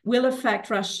 will affect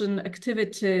Russian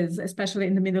activities, especially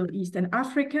in the Middle East and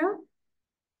Africa.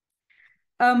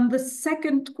 The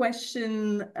second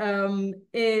question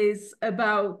is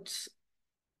about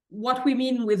what we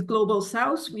mean with Global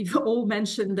South. We've all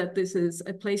mentioned that this is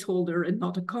a placeholder and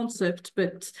not a concept,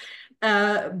 but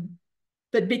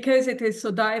because it is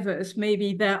so diverse,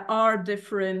 maybe there are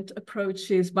different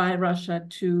approaches by Russia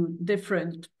to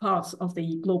different parts of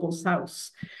the Global South.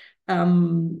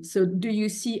 So do you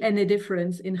see any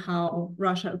difference in how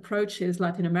Russia approaches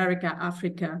Latin America,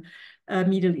 Africa,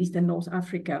 Middle East and North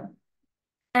Africa?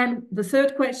 And the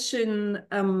third question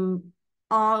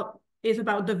is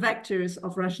about the vectors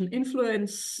of Russian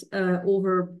influence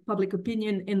over public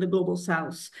opinion in the Global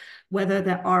South, whether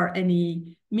there are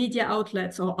any media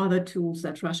outlets or other tools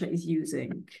that Russia is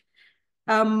using.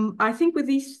 I think with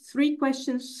these three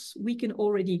questions, we can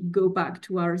already go back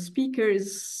to our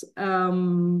speakers.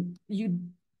 You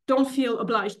don't feel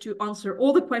obliged to answer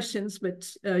all the questions,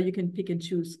 but you can pick and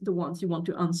choose the ones you want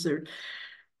to answer.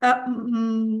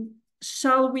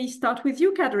 Shall we start with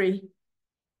you, Kadri?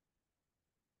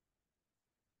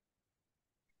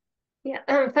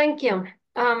 Yeah, thank you.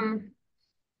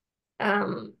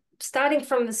 Starting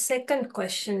from the second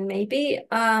question, maybe,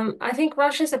 I think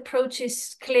Russia's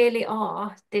approaches clearly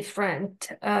are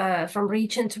different from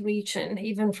region to region,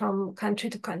 even from country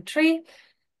to country,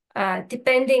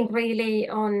 depending really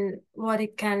on what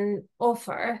it can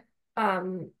offer.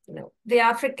 The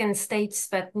African states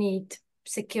that need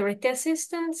security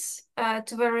assistance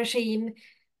to the regime,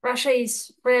 Russia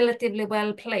is relatively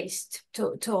well placed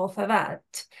to offer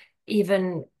that.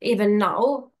 Even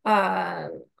now,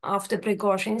 after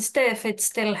Prigozhin's death, it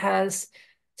still has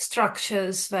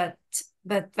structures that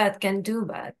can do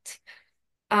that.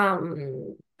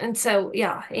 And so,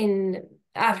 yeah, in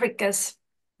Africa's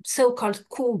so-called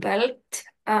cool belt,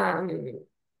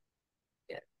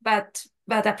 that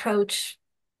approach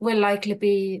will likely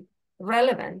be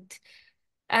relevant.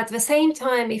 At the same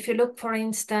time, if you look, for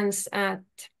instance, at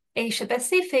Asia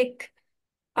Pacific,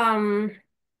 I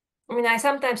mean, I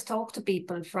sometimes talk to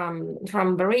people from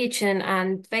the region,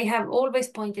 and they have always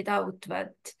pointed out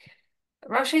that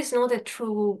Russia is not a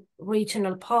true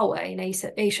regional power in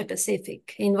Asia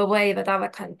Pacific in the way that other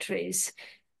countries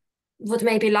would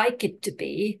maybe like it to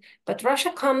be. But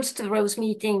Russia comes to those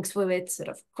meetings with its sort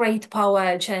of great power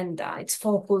agenda, its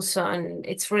focus on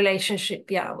its relationship,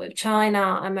 with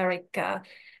China, America,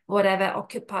 whatever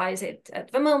occupies it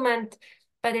at the moment.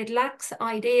 But it lacks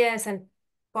ideas and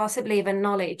possibly even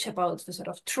knowledge about the sort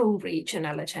of true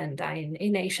regional agenda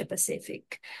in Asia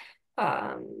Pacific.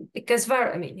 Because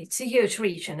I mean, it's a huge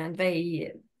region, and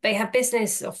they have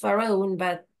business of their own,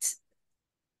 but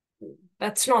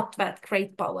that's not that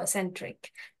great power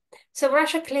centric. So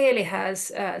Russia clearly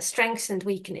has strengths and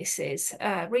weaknesses,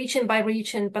 region by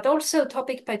region, but also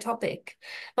topic by topic.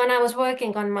 When I was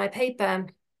working on my paper,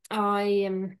 I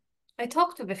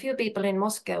talked to a few people in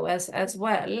Moscow as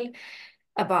well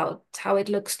about how it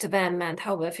looks to them and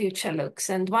how the future looks.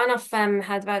 And one of them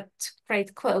had that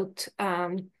great quote,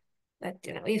 that,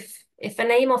 you know, if the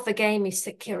name of the game is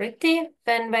security,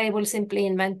 then they will simply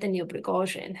invent a new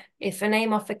Prigozhin. If the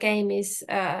name of the game is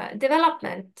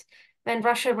development, then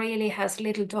Russia really has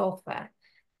little to offer.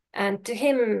 And to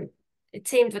him, it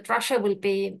seemed that Russia will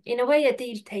be, in a way, a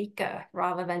deal taker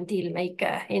rather than deal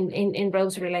maker in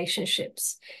those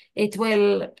relationships. It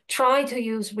will try to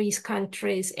use these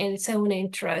countries in its own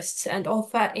interests and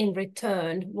offer in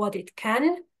return what it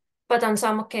can, but on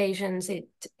some occasions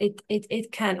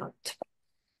it cannot.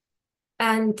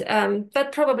 And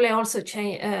that probably also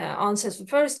answers the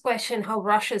first question, how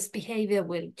Russia's behavior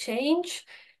will change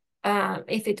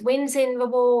if it wins in the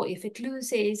war, if it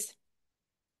loses.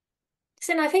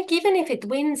 So I think even if it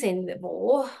wins in the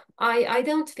war, I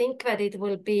don't think that it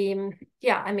will be,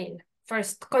 I mean,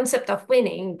 first concept of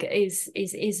winning is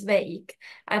vague.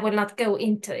 I will not go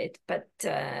into it, but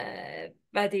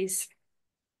that's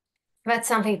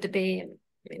something to be, I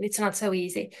mean, it's not so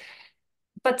easy.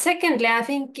 But secondly, I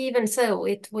think even so,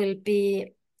 it will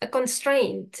be a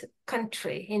constrained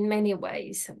country in many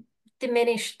ways,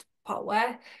 diminished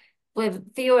power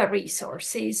with fewer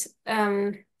resources,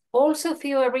 also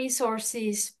fewer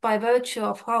resources by virtue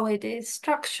of how it is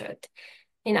structured.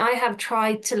 And I have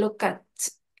tried to look at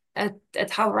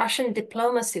how Russian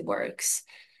diplomacy works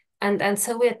and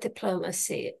Soviet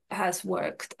diplomacy has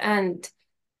worked. And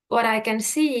what I can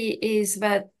see is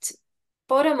that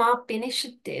bottom-up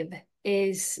initiative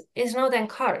is not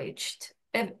encouraged.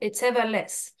 It's ever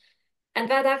less. And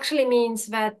that actually means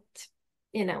that,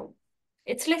 you know,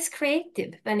 it's less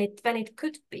creative than it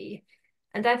could be.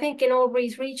 And I think in all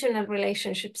these regional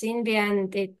relationships, in the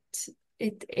end,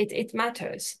 it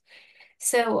matters.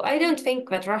 So I don't think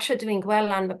that Russia doing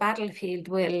well on the battlefield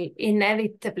will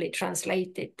inevitably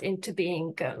translate it into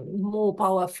being more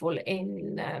powerful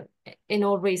in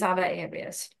all these other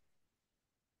areas.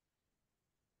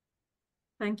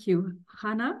 Thank you.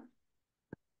 Hanna?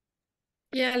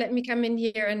 Yeah, let me come in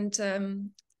here and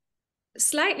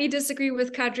slightly disagree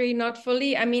with Kadri, not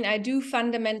fully. I mean, I do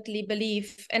fundamentally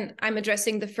believe, and I'm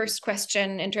addressing the first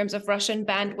question in terms of Russian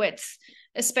bandwidth,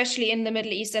 especially in the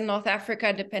Middle East and North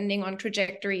Africa, depending on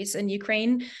trajectories in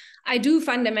Ukraine. I do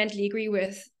fundamentally agree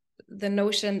with the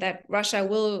notion that Russia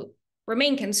will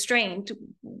remain constrained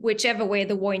whichever way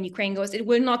the war in Ukraine goes. It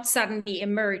will not suddenly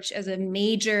emerge as a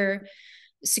major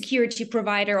security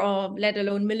provider or let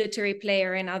alone military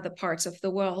player in other parts of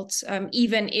the world,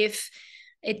 even if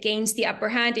it gains the upper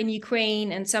hand in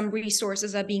Ukraine and some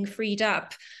resources are being freed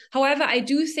up. However, I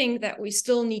do think that we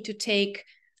still need to take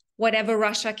whatever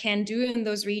Russia can do in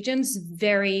those regions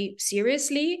very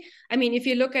seriously. I mean, if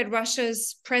you look at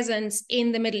Russia's presence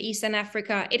in the Middle East and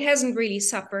Africa, it hasn't really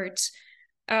suffered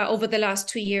over the last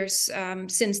 2 years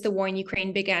since the war in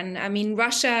Ukraine began. I mean,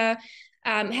 Russia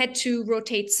had to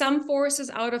rotate some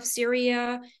forces out of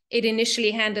Syria. It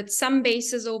initially handed some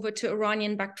bases over to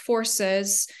Iranian-backed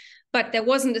forces, but there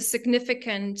wasn't a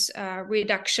significant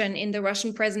reduction in the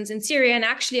Russian presence in Syria. And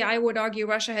actually, I would argue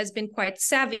Russia has been quite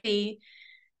savvy,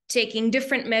 taking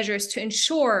different measures to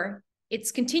ensure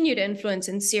its continued influence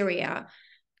in Syria.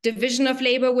 Division of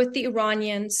labor with the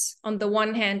Iranians, on the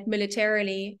one hand,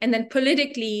 militarily, and then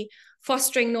politically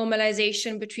fostering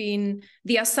normalization between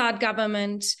the Assad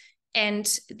government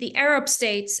and the Arab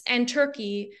states and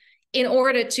Turkey in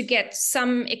order to get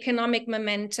some economic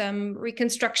momentum,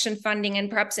 reconstruction funding, and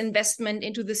perhaps investment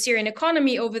into the Syrian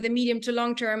economy over the medium to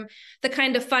long term, the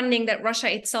kind of funding that Russia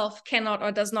itself cannot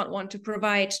or does not want to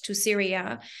provide to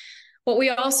Syria. What we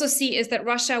also see is that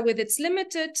Russia, with its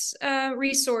limited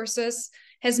resources,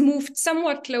 has moved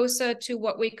somewhat closer to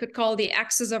what we could call the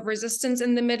axis of resistance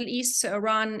in the Middle East, so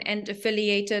Iran and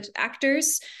affiliated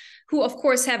actors, who of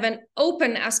course have an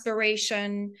open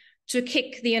aspiration to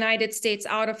kick the United States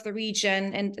out of the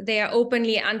region, and they are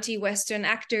openly anti-Western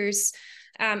actors.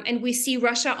 And we see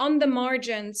Russia on the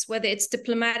margins, whether it's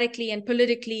diplomatically and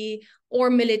politically or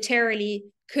militarily,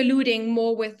 colluding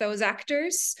more with those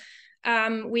actors.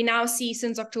 We now see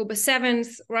since October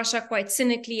 7th, Russia quite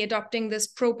cynically adopting this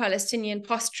pro-Palestinian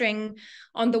posturing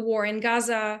on the war in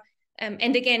Gaza.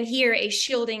 And again, here, a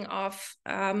shielding of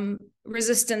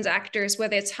resistance actors,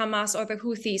 whether it's Hamas or the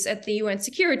Houthis at the UN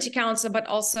Security Council, but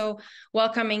also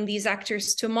welcoming these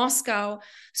actors to Moscow.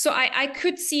 So I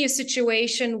could see a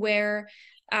situation where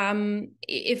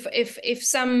if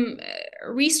some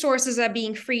resources are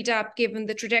being freed up, given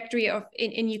the trajectory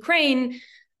in Ukraine,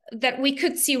 that we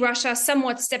could see Russia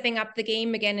somewhat stepping up the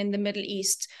game again in the Middle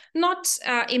East, not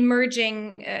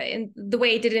emerging in the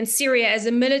way it did in Syria as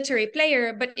a military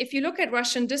player. But if you look at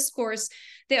Russian discourse,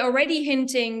 they're already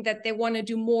hinting that they want to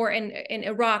do more in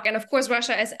Iraq. And of course,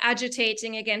 Russia is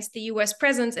agitating against the US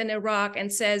presence in Iraq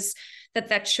and says that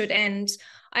that should end.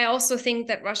 I also think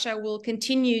that Russia will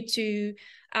continue to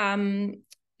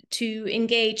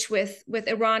engage with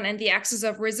Iran and the axis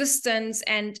of resistance.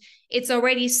 And it's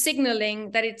already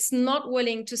signaling that it's not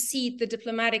willing to cede the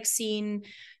diplomatic scene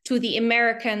to the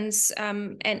Americans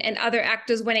and other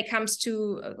actors when it comes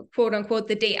to, quote unquote,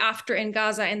 the day after in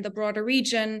Gaza and the broader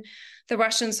region. The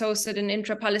Russians hosted an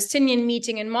intra-Palestinian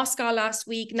meeting in Moscow last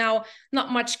week. Now, not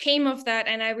much came of that,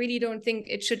 and I really don't think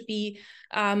it should be,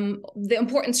 the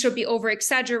importance should be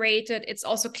over-exaggerated. It's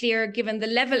also clear, given the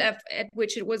level at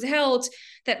which it was held,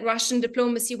 that Russian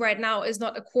diplomacy right now is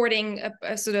not according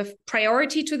a sort of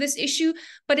priority to this issue,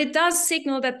 but it does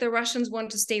signal that the Russians want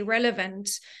to stay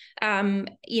relevant, as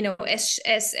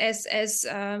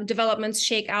developments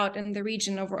shake out in the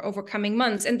region over coming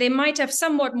months. And they might have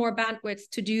somewhat more bandwidth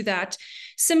to do that.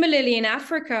 Similarly, in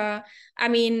Africa, I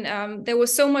mean, there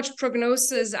was so much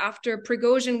prognosis after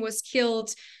Prigozhin was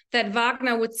killed that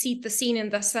Wagner would cede the scene in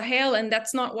the Sahel, and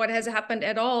that's not what has happened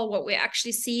at all. What we're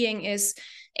actually seeing is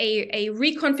a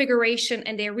reconfiguration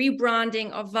and a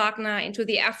rebranding of Wagner into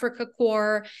the Africa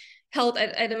Corps, held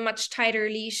at a much tighter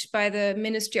leash by the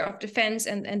Ministry of Defense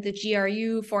and the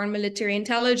GRU, Foreign Military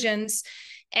Intelligence.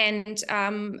 And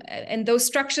those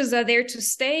structures are there to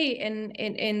stay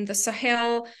in the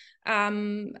Sahel.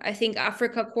 I think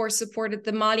Africa Corps supported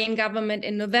the Malian government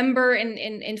in November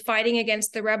in fighting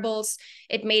against the rebels.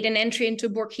 It made an entry into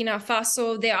Burkina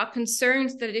Faso. There are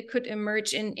concerns that it could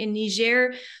emerge in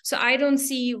Niger. So I don't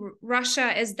see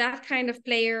Russia as that kind of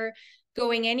player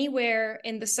going anywhere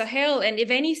in the Sahel. And if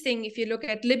anything, if you look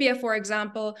at Libya, for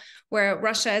example, where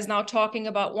Russia is now talking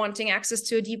about wanting access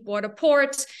to a deep water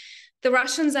port, the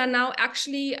Russians are now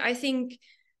actually, I think,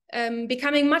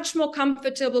 becoming much more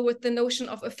comfortable with the notion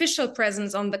of official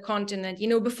presence on the continent. You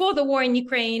know, before the war in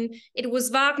Ukraine, it was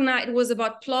Wagner, it was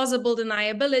about plausible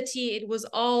deniability, it was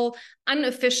all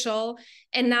unofficial.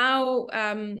 And now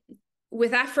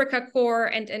with Africa Corps,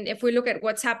 and if we look at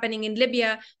what's happening in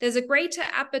Libya, there's a greater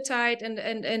appetite and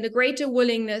a greater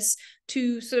willingness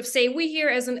to sort of say, we're here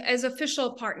as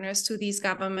official partners to these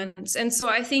governments. And so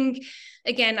I think,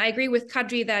 again, I agree with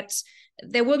Kadri that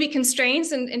there will be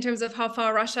constraints in terms of how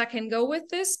far Russia can go with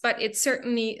this, but it's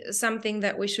certainly something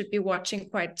that we should be watching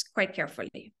quite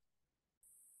carefully.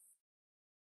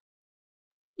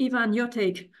 Ivan, your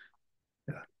take.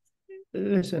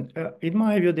 Listen, in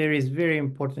my view, there is very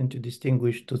important to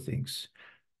distinguish two things: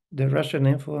 the Russian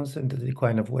influence and the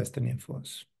decline of Western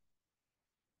influence.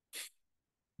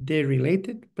 They're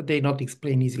related, but they not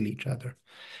explain easily each other.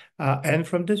 And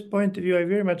from this point of view, I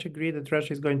very much agree that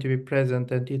Russia is going to be present,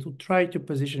 and it will try to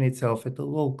position itself at a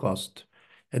low cost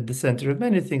at the center of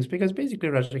many things, because basically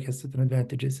Russia has certain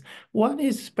advantages. One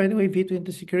is, by the way, vetoing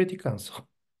the Security Council.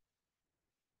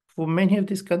 For many of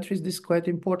these countries, this is quite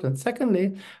important.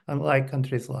 Secondly, unlike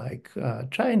countries like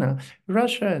China,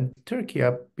 Russia and Turkey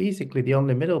are basically the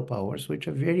only middle powers which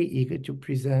are very eager to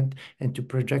present and to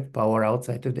project power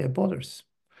outside of their borders.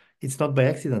 It's not by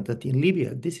accident that in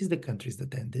Libya, this is the countries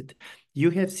that ended.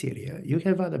 You have Syria, you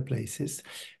have other places.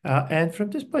 And from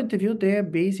this point of view, they are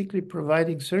basically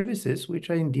providing services which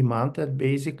are in demand, and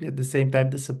basically at the same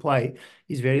time, the supply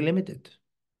is very limited.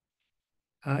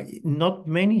 Not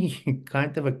many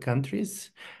kind of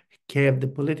countries have the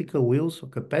political wills or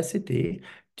capacity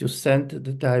to send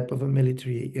the type of a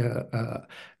military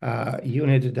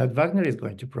unit that Wagner is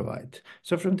going to provide.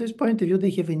 So from this point of view,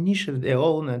 they have a niche of their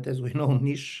own, and as we know,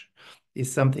 niche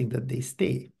is something that they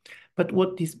stay. But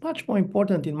what is much more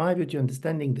important, in my view, to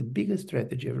understanding the bigger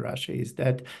strategy of Russia is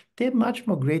that they're much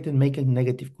more great in making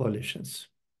negative coalitions.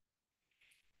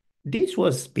 This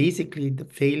was basically the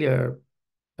failure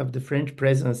of the French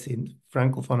presence in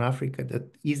Francophone Africa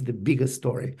that is the biggest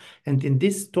story. And in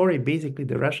this story, basically,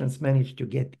 the Russians managed to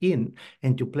get in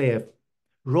and to play a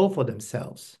role for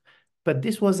themselves. But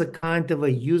this was a kind of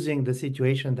a using the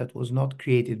situation that was not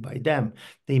created by them.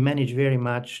 They managed very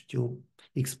much to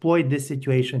exploit this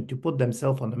situation to put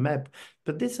themselves on the map.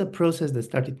 But this is a process that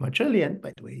started much earlier. And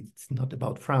by the way, it's not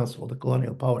about France or the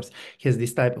colonial powers. Has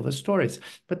this type of stories.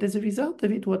 But as a result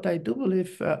of it, what I do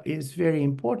believe is very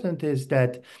important is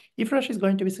that if Russia is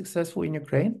going to be successful in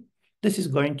Ukraine, this is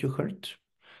going to hurt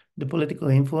the political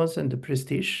influence and the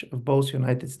prestige of both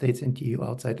United States and EU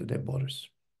outside of their borders.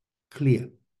 Clear.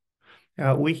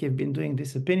 We have been doing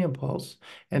these opinion polls,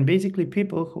 and basically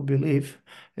people who believe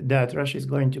that Russia is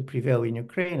going to prevail in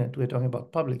Ukraine, and we're talking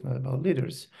about public, not about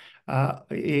leaders,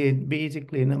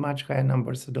 basically in a much higher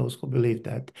numbers of those who believe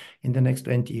that in the next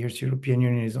 20 years, European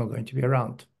Union is not going to be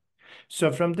around.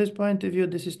 So from this point of view,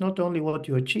 this is not only what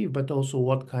you achieve, but also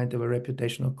what kind of a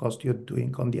reputational cost you're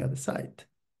doing on the other side.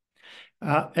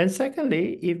 And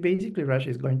secondly, if basically Russia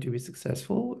is going to be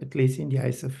successful, at least in the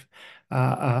eyes of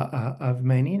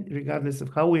many, regardless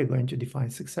of how we are going to define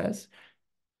success,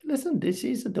 listen, this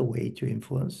is the way to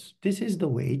influence. This is the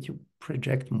way to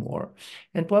project more.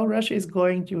 And while Russia is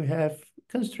going to have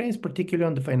constraints, particularly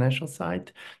on the financial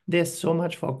side, there's so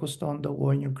much focused on the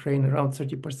war in Ukraine. Around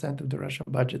 30% of the Russian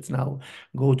budgets now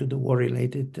go to the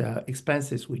war-related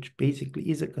expenses, which basically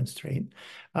is a constraint.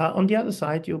 On the other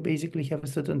side, you basically have a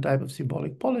certain type of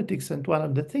symbolic politics. And one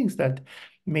of the things that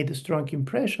made a strong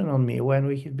impression on me when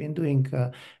we have been doing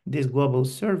this global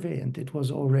survey, and it was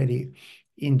already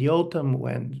in the autumn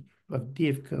when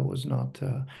Avdiivka was not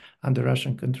under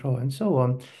Russian control and so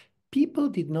on, people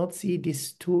did not see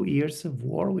these 2 years of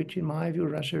war, which in my view,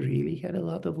 Russia really had a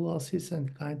lot of losses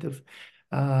and kind of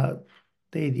the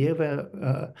idea of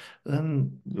a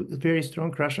very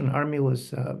strong Russian army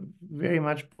was very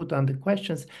much put under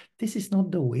questions. This is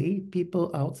not the way people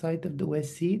outside of the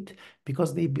West see it,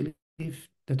 because they believe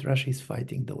that Russia is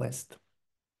fighting the West.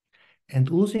 And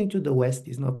losing to the West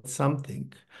is not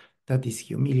something that is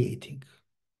humiliating.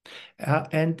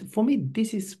 And for me,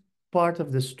 this is part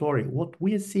of the story. What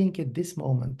we are seeing at this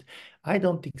moment, I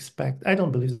don't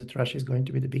believe that Russia is going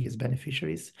to be the biggest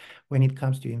beneficiaries when it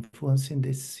comes to influence in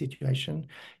this situation.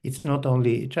 It's not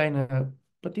only China,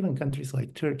 but even countries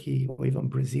like Turkey or even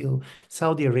Brazil,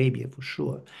 Saudi Arabia for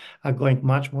sure, are going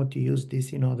much more to use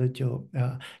this in order to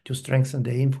strengthen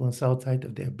their influence outside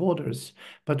of their borders.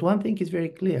 But one thing is very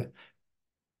clear.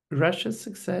 Russia's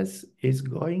success is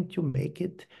going to make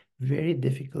it very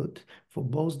difficult for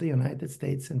both the United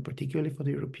States and particularly for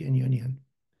the European Union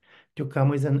to come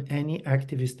with any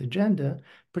activist agenda,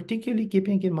 particularly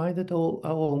keeping in mind that our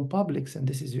own publics, and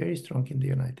this is very strong in the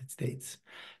United States,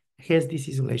 has this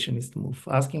isolationist move,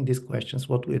 asking these questions,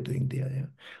 what we're doing there,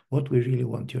 what we really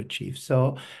want to achieve.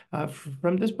 So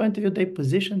from this point of view, they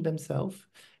position themselves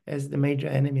as the major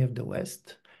enemy of the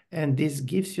West. And this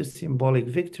gives you symbolic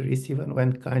victories, even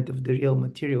when kind of the real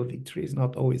material victory is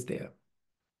not always there.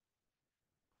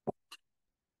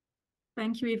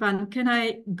 Thank you, Ivan. Can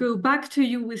I go back to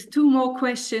you with two more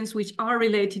questions which are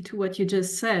related to what you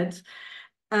just said?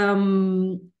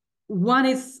 One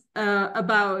is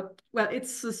about, well,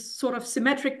 it's a sort of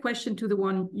symmetric question to the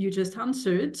one you just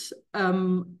answered.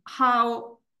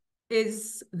 How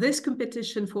is this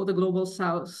competition for the Global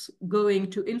South going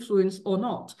to influence or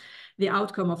not the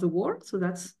outcome of the war? So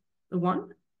that's the one.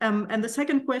 And the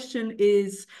second question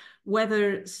is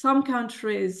whether some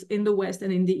countries in the West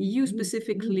and in the EU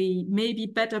specifically may be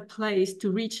better placed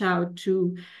to reach out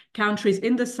to countries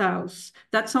in the South.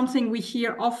 That's something we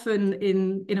hear often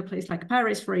in a place like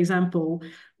Paris, for example,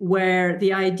 where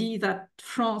the idea that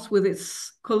France, with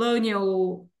its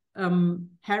colonial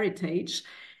heritage,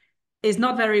 is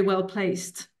not very well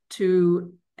placed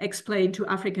to explain to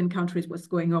African countries what's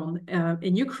going on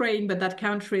in Ukraine, but that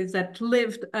countries that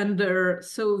lived under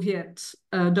Soviet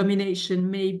domination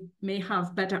may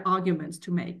have better arguments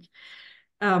to make.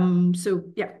 So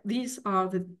yeah, these are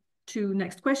the two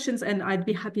next questions, and I'd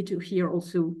be happy to hear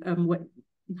also what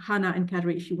Hanna and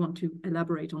Kadri, if you want to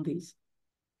elaborate on these.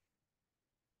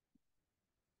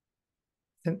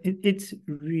 And it's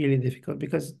really difficult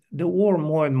because the war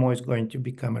more and more is going to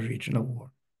become a regional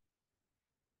war.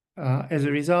 As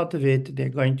a result of it, there are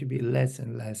going to be less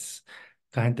and less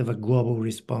kind of a global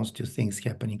response to things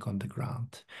happening on the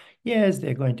ground. Yes,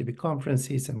 there are going to be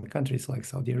conferences, and countries like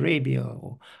Saudi Arabia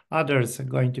or others are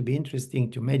going to be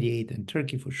interesting to mediate, and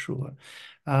Turkey for sure.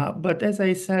 But as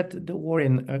I said, the war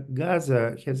in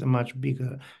Gaza has a much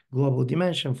bigger global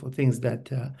dimension for things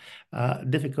that are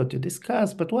difficult to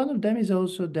discuss. But one of them is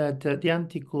also that the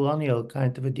anti-colonial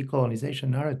kind of a decolonization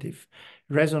narrative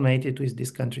resonated with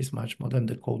these countries much more than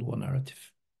the Cold War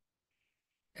narrative.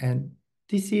 And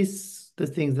this is the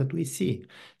things that we see.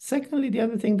 Secondly, the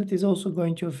other thing that is also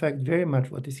going to affect very much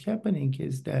what is happening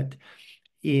is that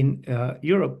in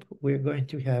Europe, we're going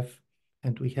to have,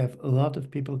 and we have a lot of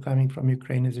people coming from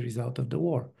Ukraine as a result of the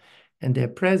war. And their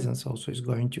presence also is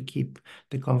going to keep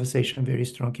the conversation very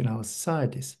strong in our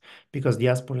societies, because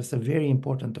diasporas are very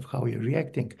important of how you're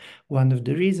reacting. One of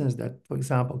the reasons that, for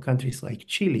example, countries like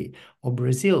Chile or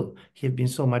Brazil have been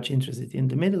so much interested in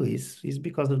the Middle East is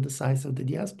because of the size of the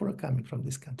diaspora coming from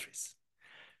these countries.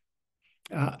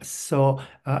 As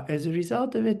a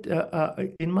result of it,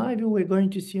 in my view, we're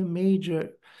going to see a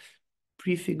major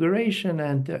prefiguration,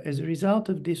 and as a result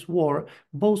of this war,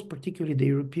 both particularly the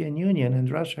European Union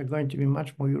and Russia are going to be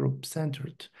much more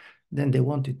Europe-centered than they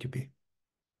wanted to be.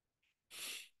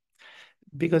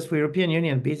 Because for European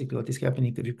Union, basically what is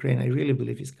happening to Ukraine, I really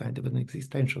believe is kind of an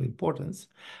existential importance.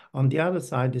 On the other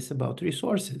side, it's about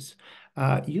resources.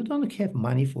 You don't have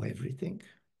money for everything.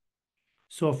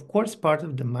 So of course, part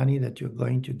of the money that you're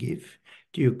going to give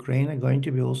to Ukraine are going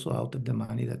to be also out of the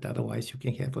money that otherwise you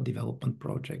can have for development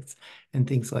projects and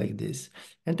things like this.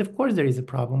 And of course, there is a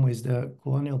problem with the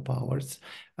colonial powers.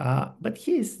 But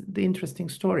here's the interesting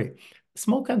story.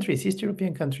 Small countries, East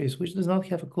European countries, which does not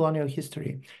have a colonial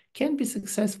history, can be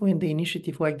successful in the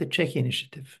initiative like the Czech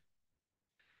initiative.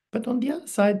 But on the other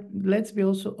side, let's be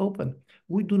also open.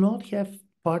 We do not have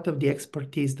part of the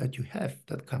expertise that you have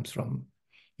that comes from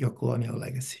your colonial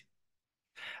legacy.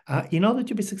 In order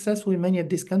to be successful in many of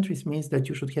these countries means that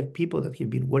you should have people that have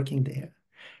been working there,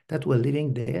 that were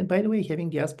living there, and by the way,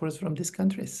 having diasporas from these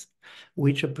countries,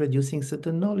 which are producing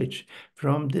certain knowledge.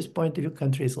 From this point of view,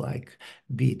 countries like,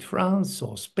 be it France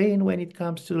or Spain when it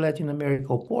comes to Latin America,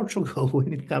 or Portugal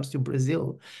when it comes to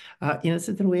Brazil, in a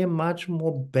certain way, a much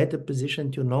more better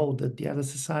position to know that the other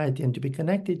society and to be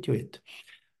connected to it.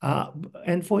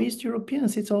 And for East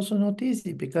Europeans, it's also not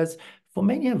easy, because for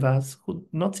many of us, who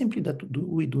not simply that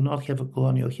we do not have a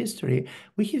colonial history,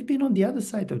 we have been on the other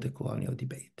side of the colonial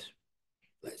debate.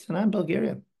 Listen, I'm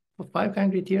Bulgarian. For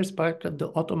 500 years, part of the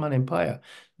Ottoman Empire.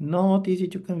 Not easy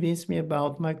to convince me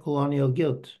about my colonial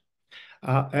guilt.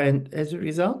 And as a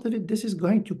result of it, this is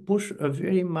going to push a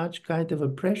very much kind of a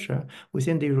pressure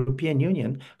within the European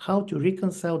Union, how to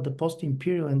reconcile the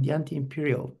post-imperial and the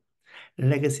anti-imperial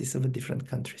legacies of the different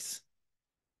countries.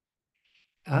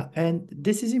 And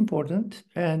this is important,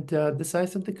 and the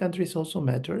size of the countries also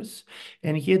matters.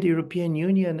 And here the European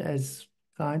Union, as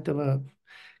kind of a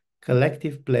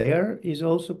collective player, is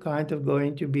also kind of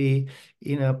going to be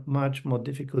in a much more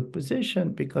difficult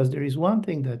position, because there is one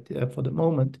thing that for the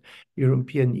moment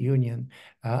European Union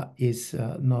is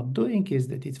not doing, is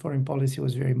that its foreign policy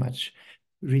was very much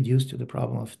reduced to the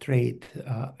problem of trade,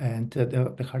 and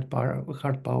the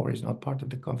hard power is not part of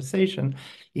the conversation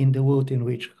in the world in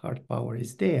which hard power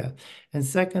is there. And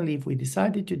secondly, if we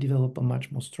decided to develop a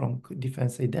much more strong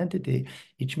defense identity,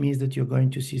 which means that you're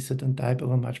going to see certain type of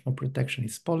a much more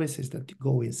protectionist policies that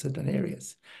go in certain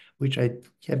areas, which I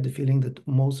have the feeling that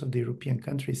most of the European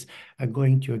countries are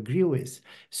going to agree with.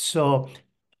 So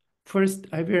first,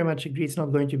 I very much agree it's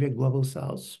not going to be a global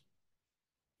south.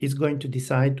 It's going to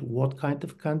decide what kind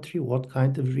of country, what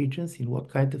kind of regions, in what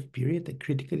kind of period are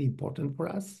critically important for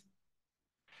us.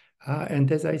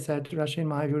 And as I said, Russia, in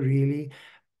my view, really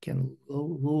can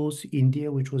lose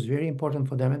India, which was very important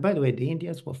for them. And by the way, the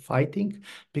Indians were fighting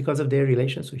because of their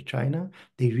relations with China.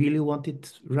 They really wanted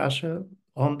Russia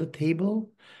on the table,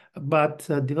 but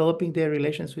developing their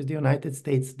relations with the United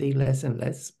States, they less and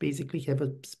less basically have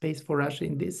a space for Russia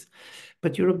in this.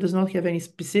 But Europe does not have any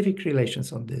specific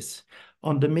relations on this.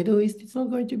 On the Middle East, it's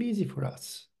not going to be easy for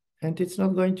us. And it's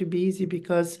not going to be easy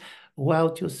because,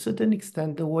 while to a certain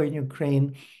extent the war in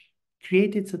Ukraine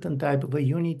created certain type of a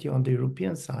unity on the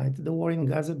European side, the war in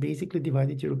Gaza basically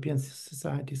divided European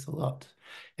societies a lot.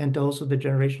 And also the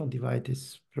generational divide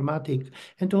is dramatic.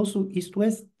 And also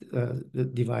East-West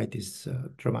divide is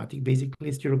dramatic. Basically,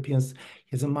 East Europeans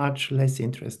has a much less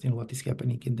interest in what is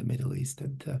happening in the Middle East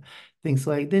and things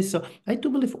like this. So I do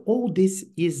believe all this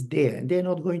is there, and they're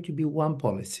not going to be one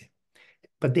policy,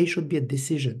 but they should be a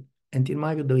decision And in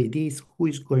my view, the idea is who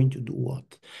is going to do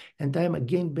what. And I'm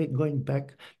again going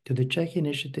back to the Czech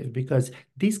initiative, because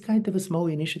this kind of a small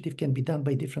initiative can be done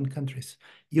by different countries.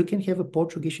 You can have a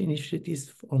Portuguese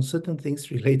initiative on certain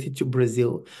things related to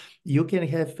Brazil. You can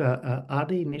have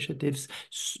other initiatives,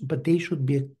 but they should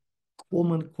be a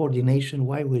common coordination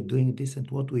why we're doing this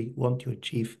and what we want to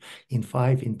achieve in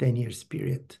 5, in 10 years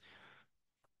period.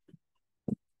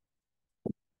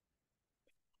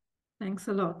 Thanks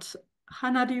a lot.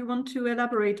 Hanna, do you want to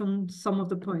elaborate on some of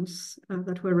the points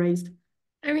that were raised?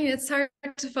 I mean, it's hard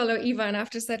to follow Ivan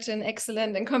after such an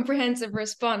excellent and comprehensive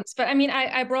response. But I mean,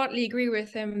 I broadly agree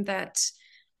with him that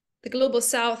the Global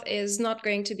South is not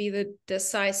going to be the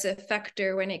decisive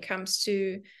factor when it comes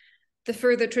to the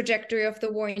further trajectory of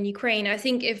the war in Ukraine. I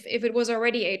think if it was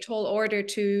already a tall order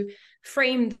to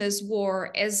frame this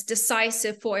war as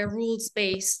decisive for a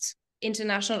rules-based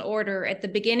international order at the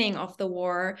beginning of the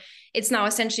war, it's now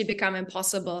essentially become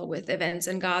impossible with events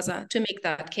in Gaza to make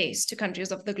that case to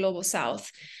countries of the Global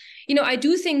South. You know, I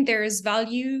do think there is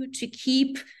value to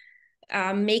keep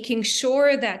making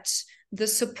sure that the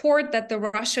support that the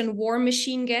Russian war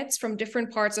machine gets from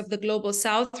different parts of the Global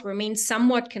South remains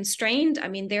somewhat constrained. I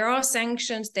mean, there are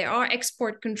sanctions, there are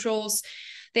export controls,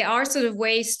 there are sort of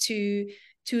ways to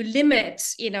limit,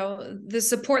 you know, the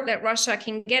support that Russia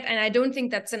can get. And I don't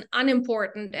think that's an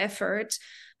unimportant effort.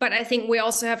 But I think we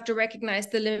also have to recognize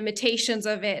the limitations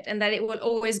of it, and that it will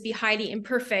always be highly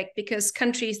imperfect, because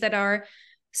countries that are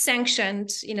sanctioned,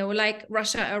 you know, like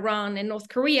Russia, Iran, and North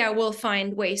Korea, will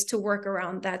find ways to work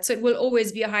around that. So it will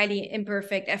always be a highly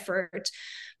imperfect effort.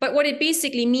 But what it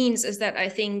basically means is that I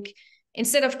think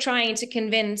instead of trying to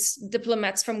convince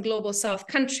diplomats from Global South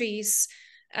countries,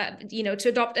 you know, to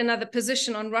adopt another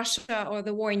position on Russia or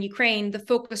the war in Ukraine, the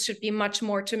focus should be much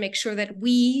more to make sure that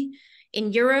we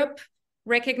in Europe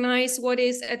recognize what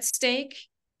is at stake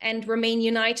and remain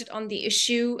united on the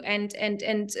issue, and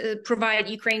provide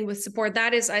Ukraine with support.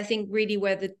 That is, I think, really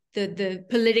where the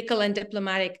political and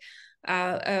diplomatic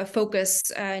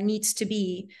focus needs to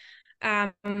be.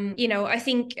 You know, I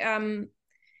think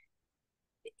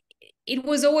it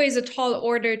was always a tall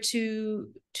order to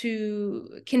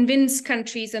convince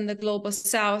countries in the Global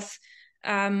South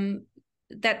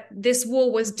that this war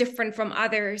was different from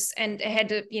others and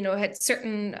had, you know, had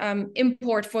certain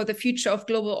import for the future of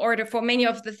global order for many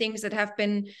of the things that have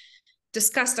been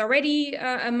discussed already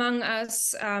among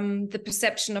us, the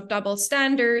perception of double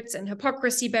standards and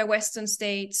hypocrisy by Western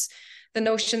states, the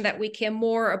notion that we care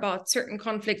more about certain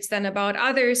conflicts than about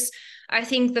others. I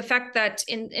think the fact that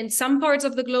in some parts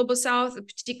of the Global South,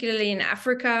 particularly in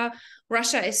Africa,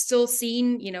 Russia is still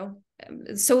seen, you know,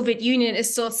 the Soviet Union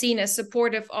is still seen as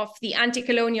supportive of the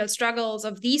anti-colonial struggles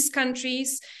of these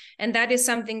countries. And that is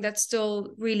something that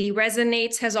still really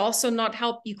resonates, has also not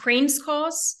helped Ukraine's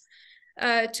cause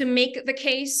to make the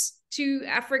case to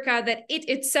Africa that it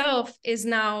itself is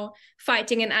now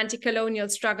fighting an anti-colonial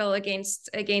struggle against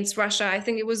Russia. I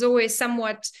think it was always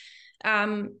somewhat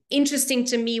interesting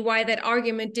to me why that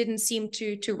argument didn't seem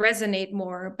to resonate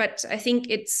more. But I think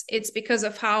it's because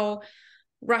of how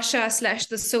Russia /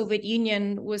 the Soviet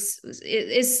Union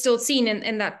is still seen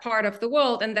in that part of the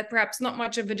world, and that perhaps not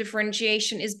much of a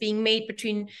differentiation is being made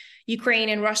between Ukraine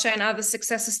and Russia and other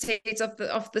successor states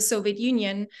of the Soviet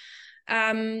Union.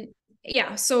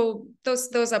 Yeah, so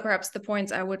those are perhaps the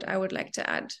points I would like to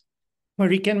add.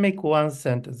 Marie, can make one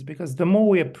sentence, because the more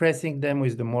we are pressing them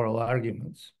with the moral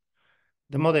arguments,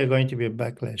 the more they're going to be a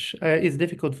backlash. It's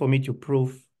difficult for me to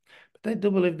prove, but I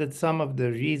do believe that some of the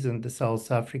reason the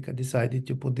South Africa decided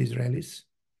to put the Israelis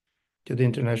to the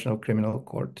International Criminal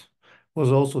Court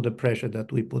was also the pressure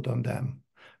that we put on them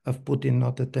of Putin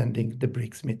not attending the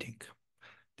BRICS meeting.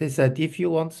 They said, if you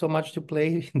want so much to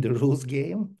play in the rules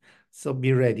game, so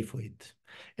be ready for it.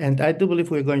 And I do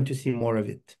believe we're going to see more of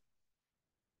it.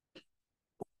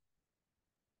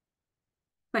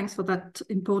 Thanks for that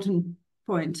important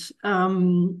point.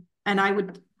 And I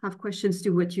would have questions to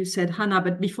what you said, Hanna,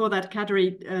 but before that,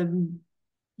 Kadri,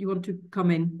 you want to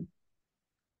come in?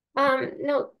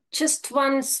 No, just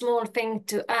one small thing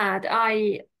to add.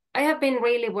 I have been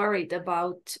really worried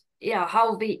about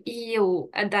how the EU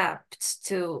adapts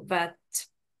to that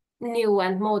new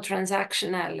and more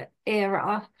transactional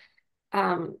era,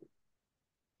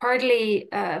 partly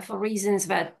for reasons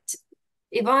that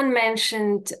Ivan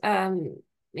mentioned.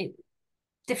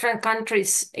 Different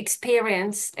countries'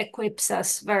 experience equips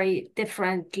us very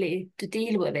differently to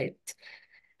deal with it.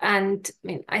 And I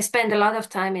mean, I spend a lot of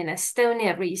time in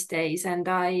Estonia these days, and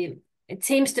it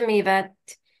seems to me that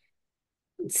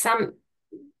some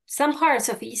parts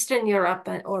of Eastern Europe,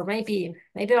 or maybe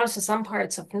also some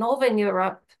parts of Northern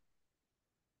Europe,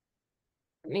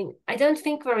 I mean, I don't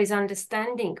think there is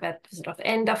understanding that sort of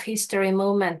end of history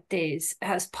moment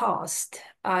has passed.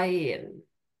 I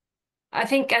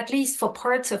think at least for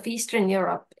parts of Eastern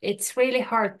Europe, it's really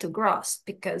hard to grasp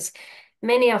because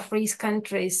many of these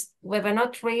countries were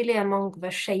not really among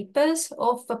the shapers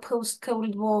of the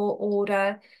post-Cold War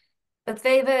order, but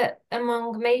they were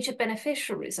among major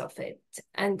beneficiaries of it.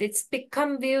 And it's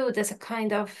become viewed as a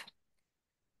kind of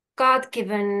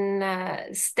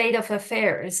God-given state of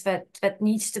affairs that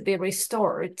needs to be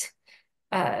restored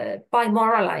by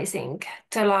moralizing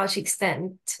to a large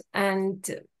extent. And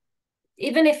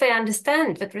even if I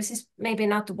understand that this is maybe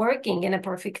not working in a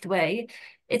perfect way,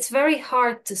 it's very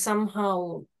hard to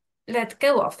somehow let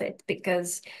go of it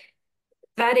because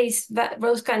that is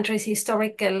those countries'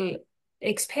 historical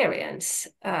experience.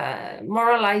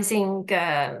 Moralizing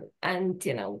and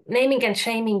naming and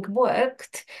shaming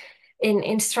worked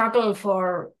in struggle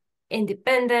for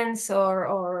independence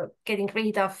or getting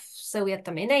rid of Soviet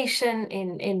domination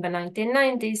in the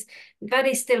 1990s. That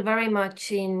is still very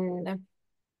much in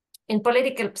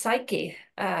political psyche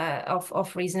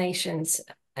of these nations.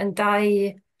 And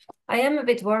I am a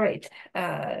bit worried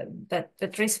that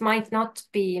this might not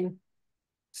be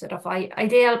sort of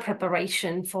ideal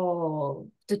preparation to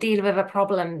deal with the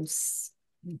problems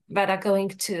that are going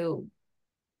to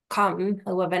come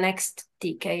over the next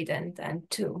decade and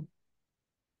two.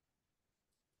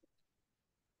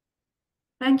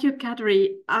 Thank you,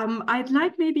 Kadri. I'd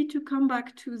like maybe to come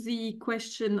back to the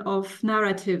question of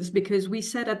narratives, because we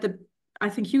said I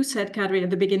think you said, Kadri,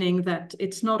 at the beginning that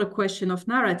it's not a question of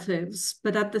narratives,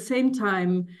 but at the same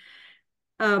time,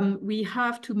 we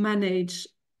have to manage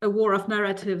a war of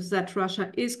narratives that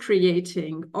Russia is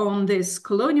creating on this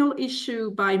colonial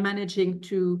issue by managing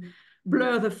to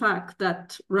blur the fact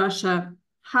that Russia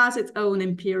has its own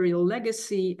imperial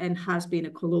legacy and has been a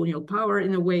colonial power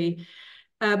in a way,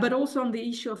 but also on the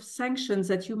issue of sanctions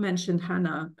that you mentioned,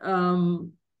 Hanna,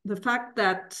 the fact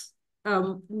that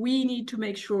we need to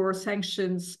make sure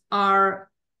sanctions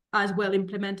are as well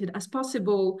implemented as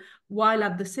possible, while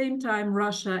at the same time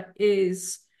Russia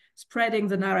is spreading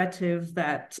the narrative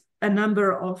that a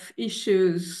number of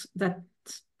issues that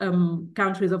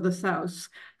countries of the South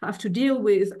have to deal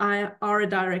with are a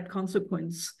direct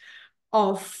consequence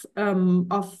of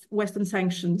Western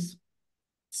sanctions.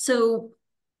 So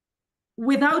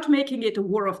without making it a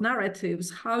war of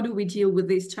narratives, how do we deal with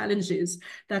these challenges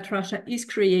that Russia is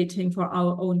creating for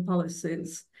our own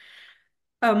policies?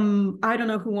 I don't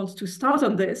know who wants to start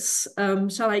on this.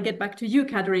 Shall I get back to you,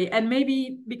 Kadri? And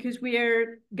maybe because we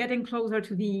are getting closer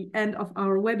to the end of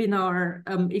our webinar,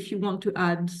 if you want to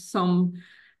add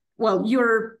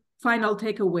your final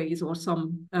takeaways or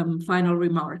some final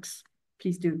remarks,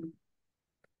 please do.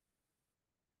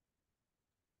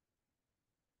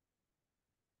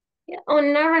 Yeah,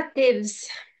 on narratives,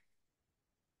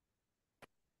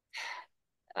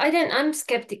 I'm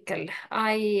skeptical.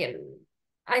 I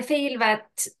feel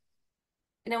that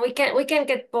we can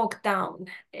get bogged down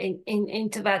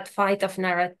into that fight of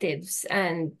narratives,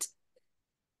 and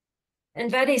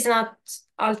that is not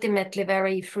ultimately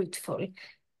very fruitful.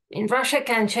 Russia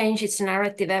can change its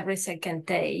narrative every second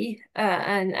day,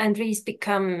 and these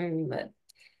can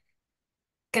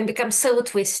become so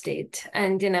twisted.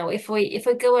 And if we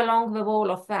go along with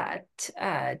all of that,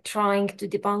 trying to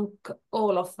debunk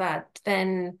all of that,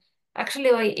 then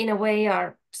actually we in a way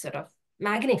are sort of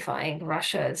magnifying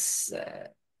Russia's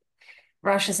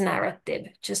narrative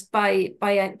just by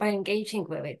engaging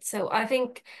with it. So I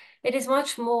think it is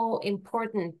much more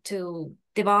important to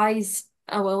devise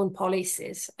our own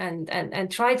policies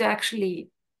and try to actually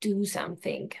do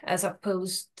something as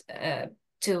opposed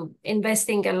to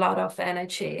investing a lot of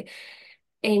energy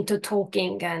into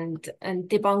talking and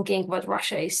debunking what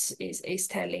Russia is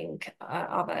telling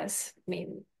others. I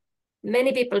mean,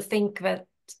 many people think that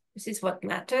this is what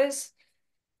matters.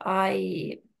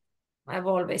 I've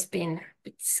always been a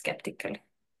bit skeptical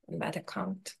on that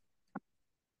account.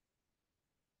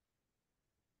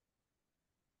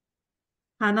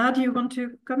 Hanna, do you want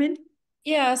to come in?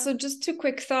 Yeah, so just 2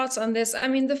 quick thoughts on this. I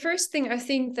mean, the first thing I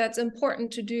think that's important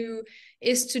to do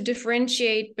is to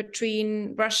differentiate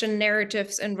between Russian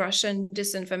narratives and Russian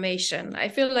disinformation. I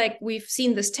feel like we've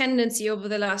seen this tendency over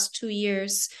the last 2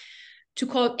 years to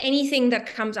call anything that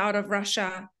comes out of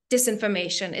Russia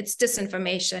disinformation. It's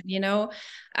disinformation,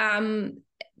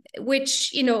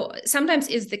 which, sometimes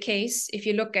is the case if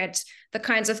you look at the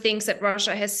kinds of things that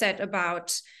Russia has said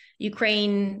about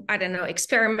Ukraine, I don't know,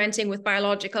 experimenting with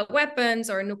biological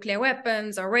weapons or nuclear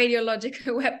weapons or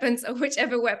radiological weapons or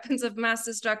whichever weapons of mass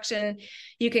destruction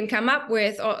you can come up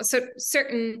with, or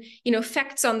certain,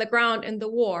 facts on the ground in the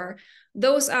war.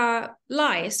 Those are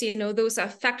lies, those are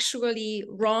factually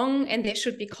wrong, and they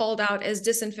should be called out as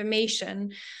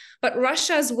disinformation. But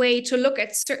Russia's way to look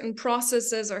at certain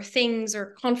processes or things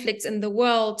or conflicts in the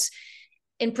world,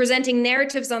 in presenting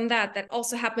narratives on that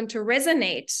also happen to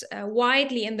resonate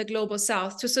widely in the global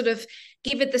south, to sort of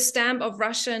give it the stamp of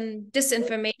Russian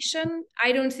disinformation,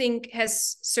 I don't think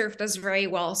has served us very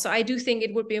well. So I do think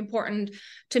it would be important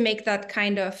to make that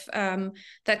kind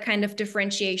of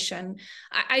differentiation.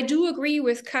 I do agree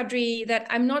with Kadri that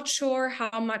I'm not sure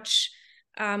how much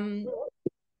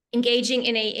engaging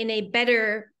in a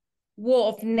better war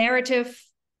of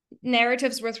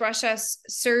narratives with Russia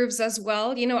serves as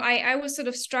well. I was sort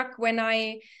of struck when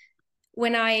I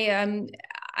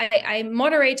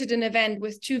moderated an event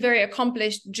with two very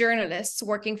accomplished journalists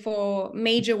working for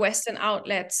major Western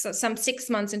outlets some 6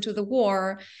 months into the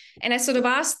war. And I sort of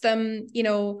asked them,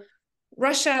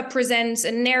 Russia presents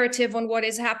a narrative on what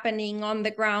is happening on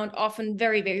the ground, often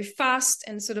very, very fast,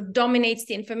 and sort of dominates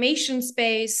the information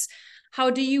space. How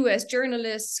do you, as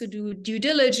journalists who do due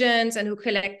diligence and who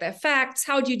collect their facts,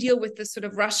 how do you deal with this sort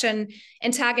of Russian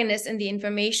antagonist in the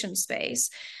information space?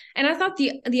 And I thought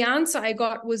the answer I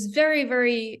got was very,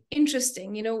 very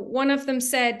interesting. One of them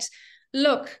said,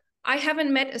 look, I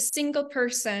haven't met a single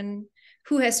person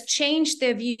who has changed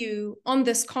their view on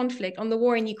this conflict, on the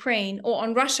war in Ukraine, or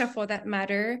on Russia for that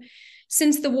matter,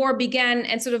 since the war began,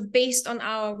 and sort of based on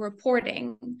our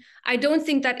reporting. I don't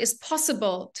think that is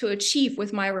possible to achieve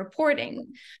with my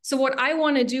reporting. So what I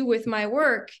want to do with my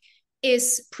work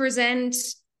is present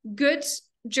good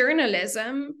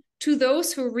journalism to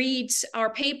those who read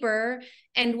our paper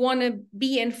and want to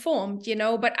be informed,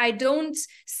 but I don't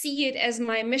see it as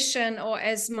my mission or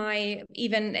as my,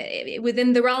 even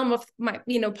within the realm of my,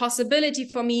 possibility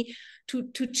for me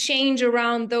to change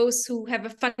around those who have a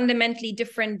fundamentally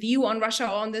different view on Russia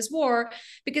or on this war,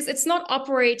 because it's not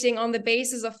operating on the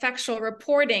basis of factual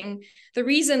reporting. The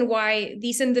reason why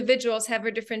these individuals have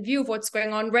a different view of what's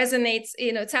going on resonates,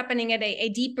 it's happening at a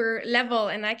deeper level,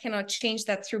 and I cannot change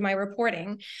that through my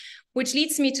reporting. Which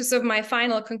leads me to sort of my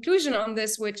final conclusion on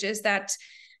this, which is that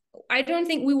I don't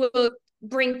think we will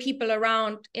bring people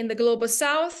around in the global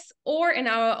south or in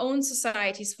our own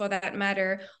societies for that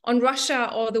matter on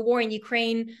Russia or the war in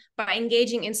Ukraine by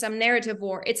engaging in some narrative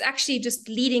war. It's actually just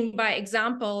leading by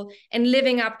example and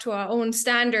living up to our own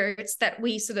standards that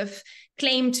we sort of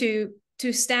claim to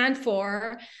stand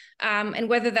for. And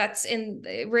whether that's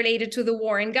related to the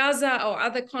war in Gaza or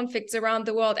other conflicts around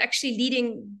the world, actually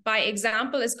leading by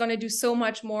example is going to do so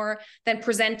much more than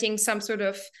presenting some sort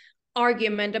of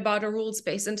argument about a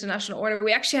rules-based international order.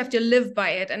 We actually have to live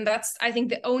by it, and that's, I think,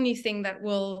 the only thing that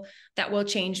will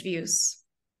change views.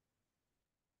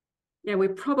 Yeah, we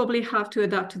probably have to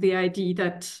adapt to the idea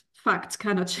that facts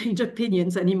cannot change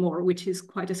opinions anymore, which is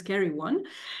quite a scary one.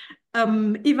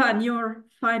 Ivan, your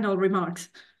final remarks.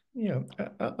 Yeah,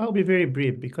 I'll be very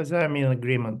brief because I'm in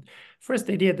agreement. First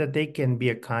idea that they can be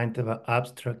a kind of an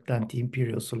abstract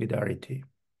anti-imperial solidarity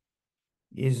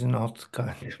is not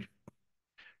kind of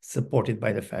supported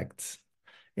by the facts.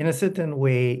 In a certain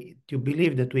way, to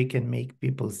believe that we can make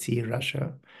people see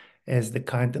Russia as the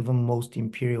kind of a most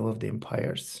imperial of the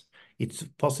empires, it's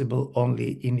possible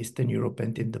only in Eastern Europe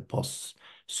and in the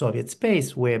post-Soviet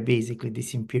space, where basically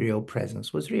this imperial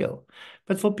presence was real.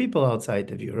 But for people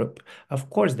outside of Europe, of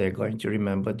course, they're going to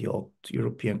remember the old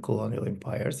European colonial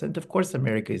empires. And of course,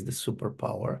 America is the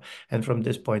superpower. And from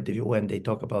this point of view, when they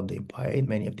talk about the empire in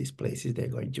many of these places, they're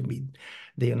going to mean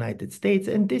the United States.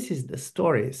 And this is the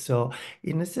story. So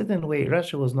in a certain way,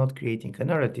 Russia was not creating a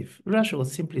narrative. Russia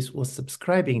was simply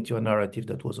subscribing to a narrative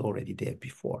that was already there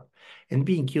before and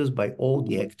being used by all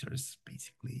the actors,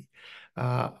 basically.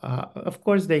 Of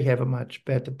course, they have a much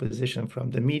better position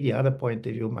from the media, other point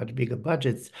of view, much bigger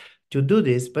budgets to do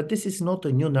this, but this is not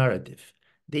a new narrative.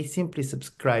 They simply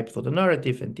subscribe for the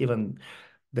narrative, and even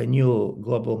the new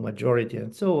global majority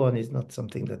and so on is not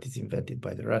something that is invented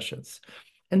by the Russians.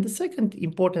 And the second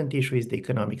important issue is the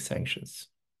economic sanctions.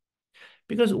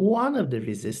 Because one of the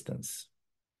resistance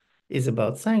is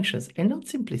about sanctions, and not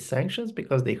simply sanctions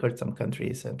because they hurt some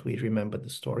countries, and we remember the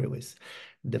story with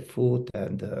the food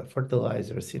and the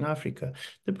fertilizers in Africa.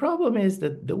 The problem is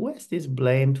that the West is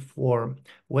blamed for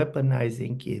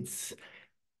weaponizing its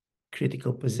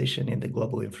critical position in the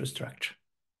global infrastructure.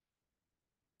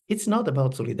 It's not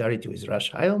about solidarity with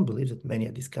Russia. I don't believe that many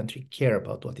of these countries care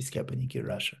about what is happening in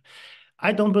Russia.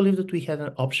 I don't believe that we had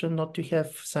an option not to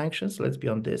have sanctions, let's be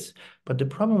on this. But the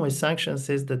problem with sanctions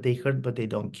is that they hurt, but they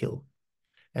don't kill.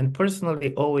 And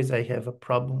personally, always I have a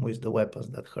problem with the weapons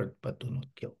that hurt, but do not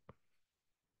kill.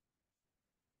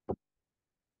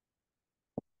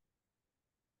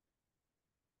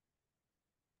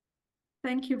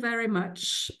 Thank you very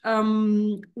much.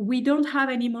 We don't have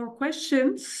any more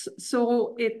questions,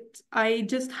 so I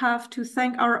just have to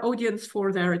thank our audience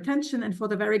for their attention and for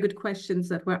the very good questions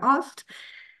that were asked,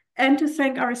 and to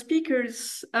thank our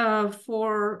speakers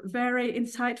for very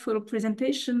insightful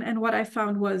presentation and what I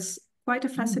found was quite a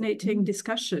fascinating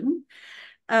discussion.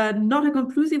 Not a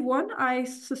conclusive one, I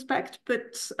suspect,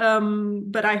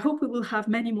 but I hope we will have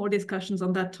many more discussions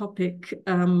on that topic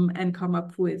and come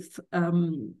up with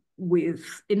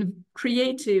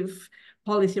creative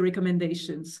policy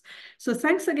recommendations. So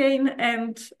thanks again,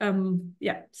 and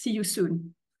yeah, see you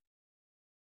soon.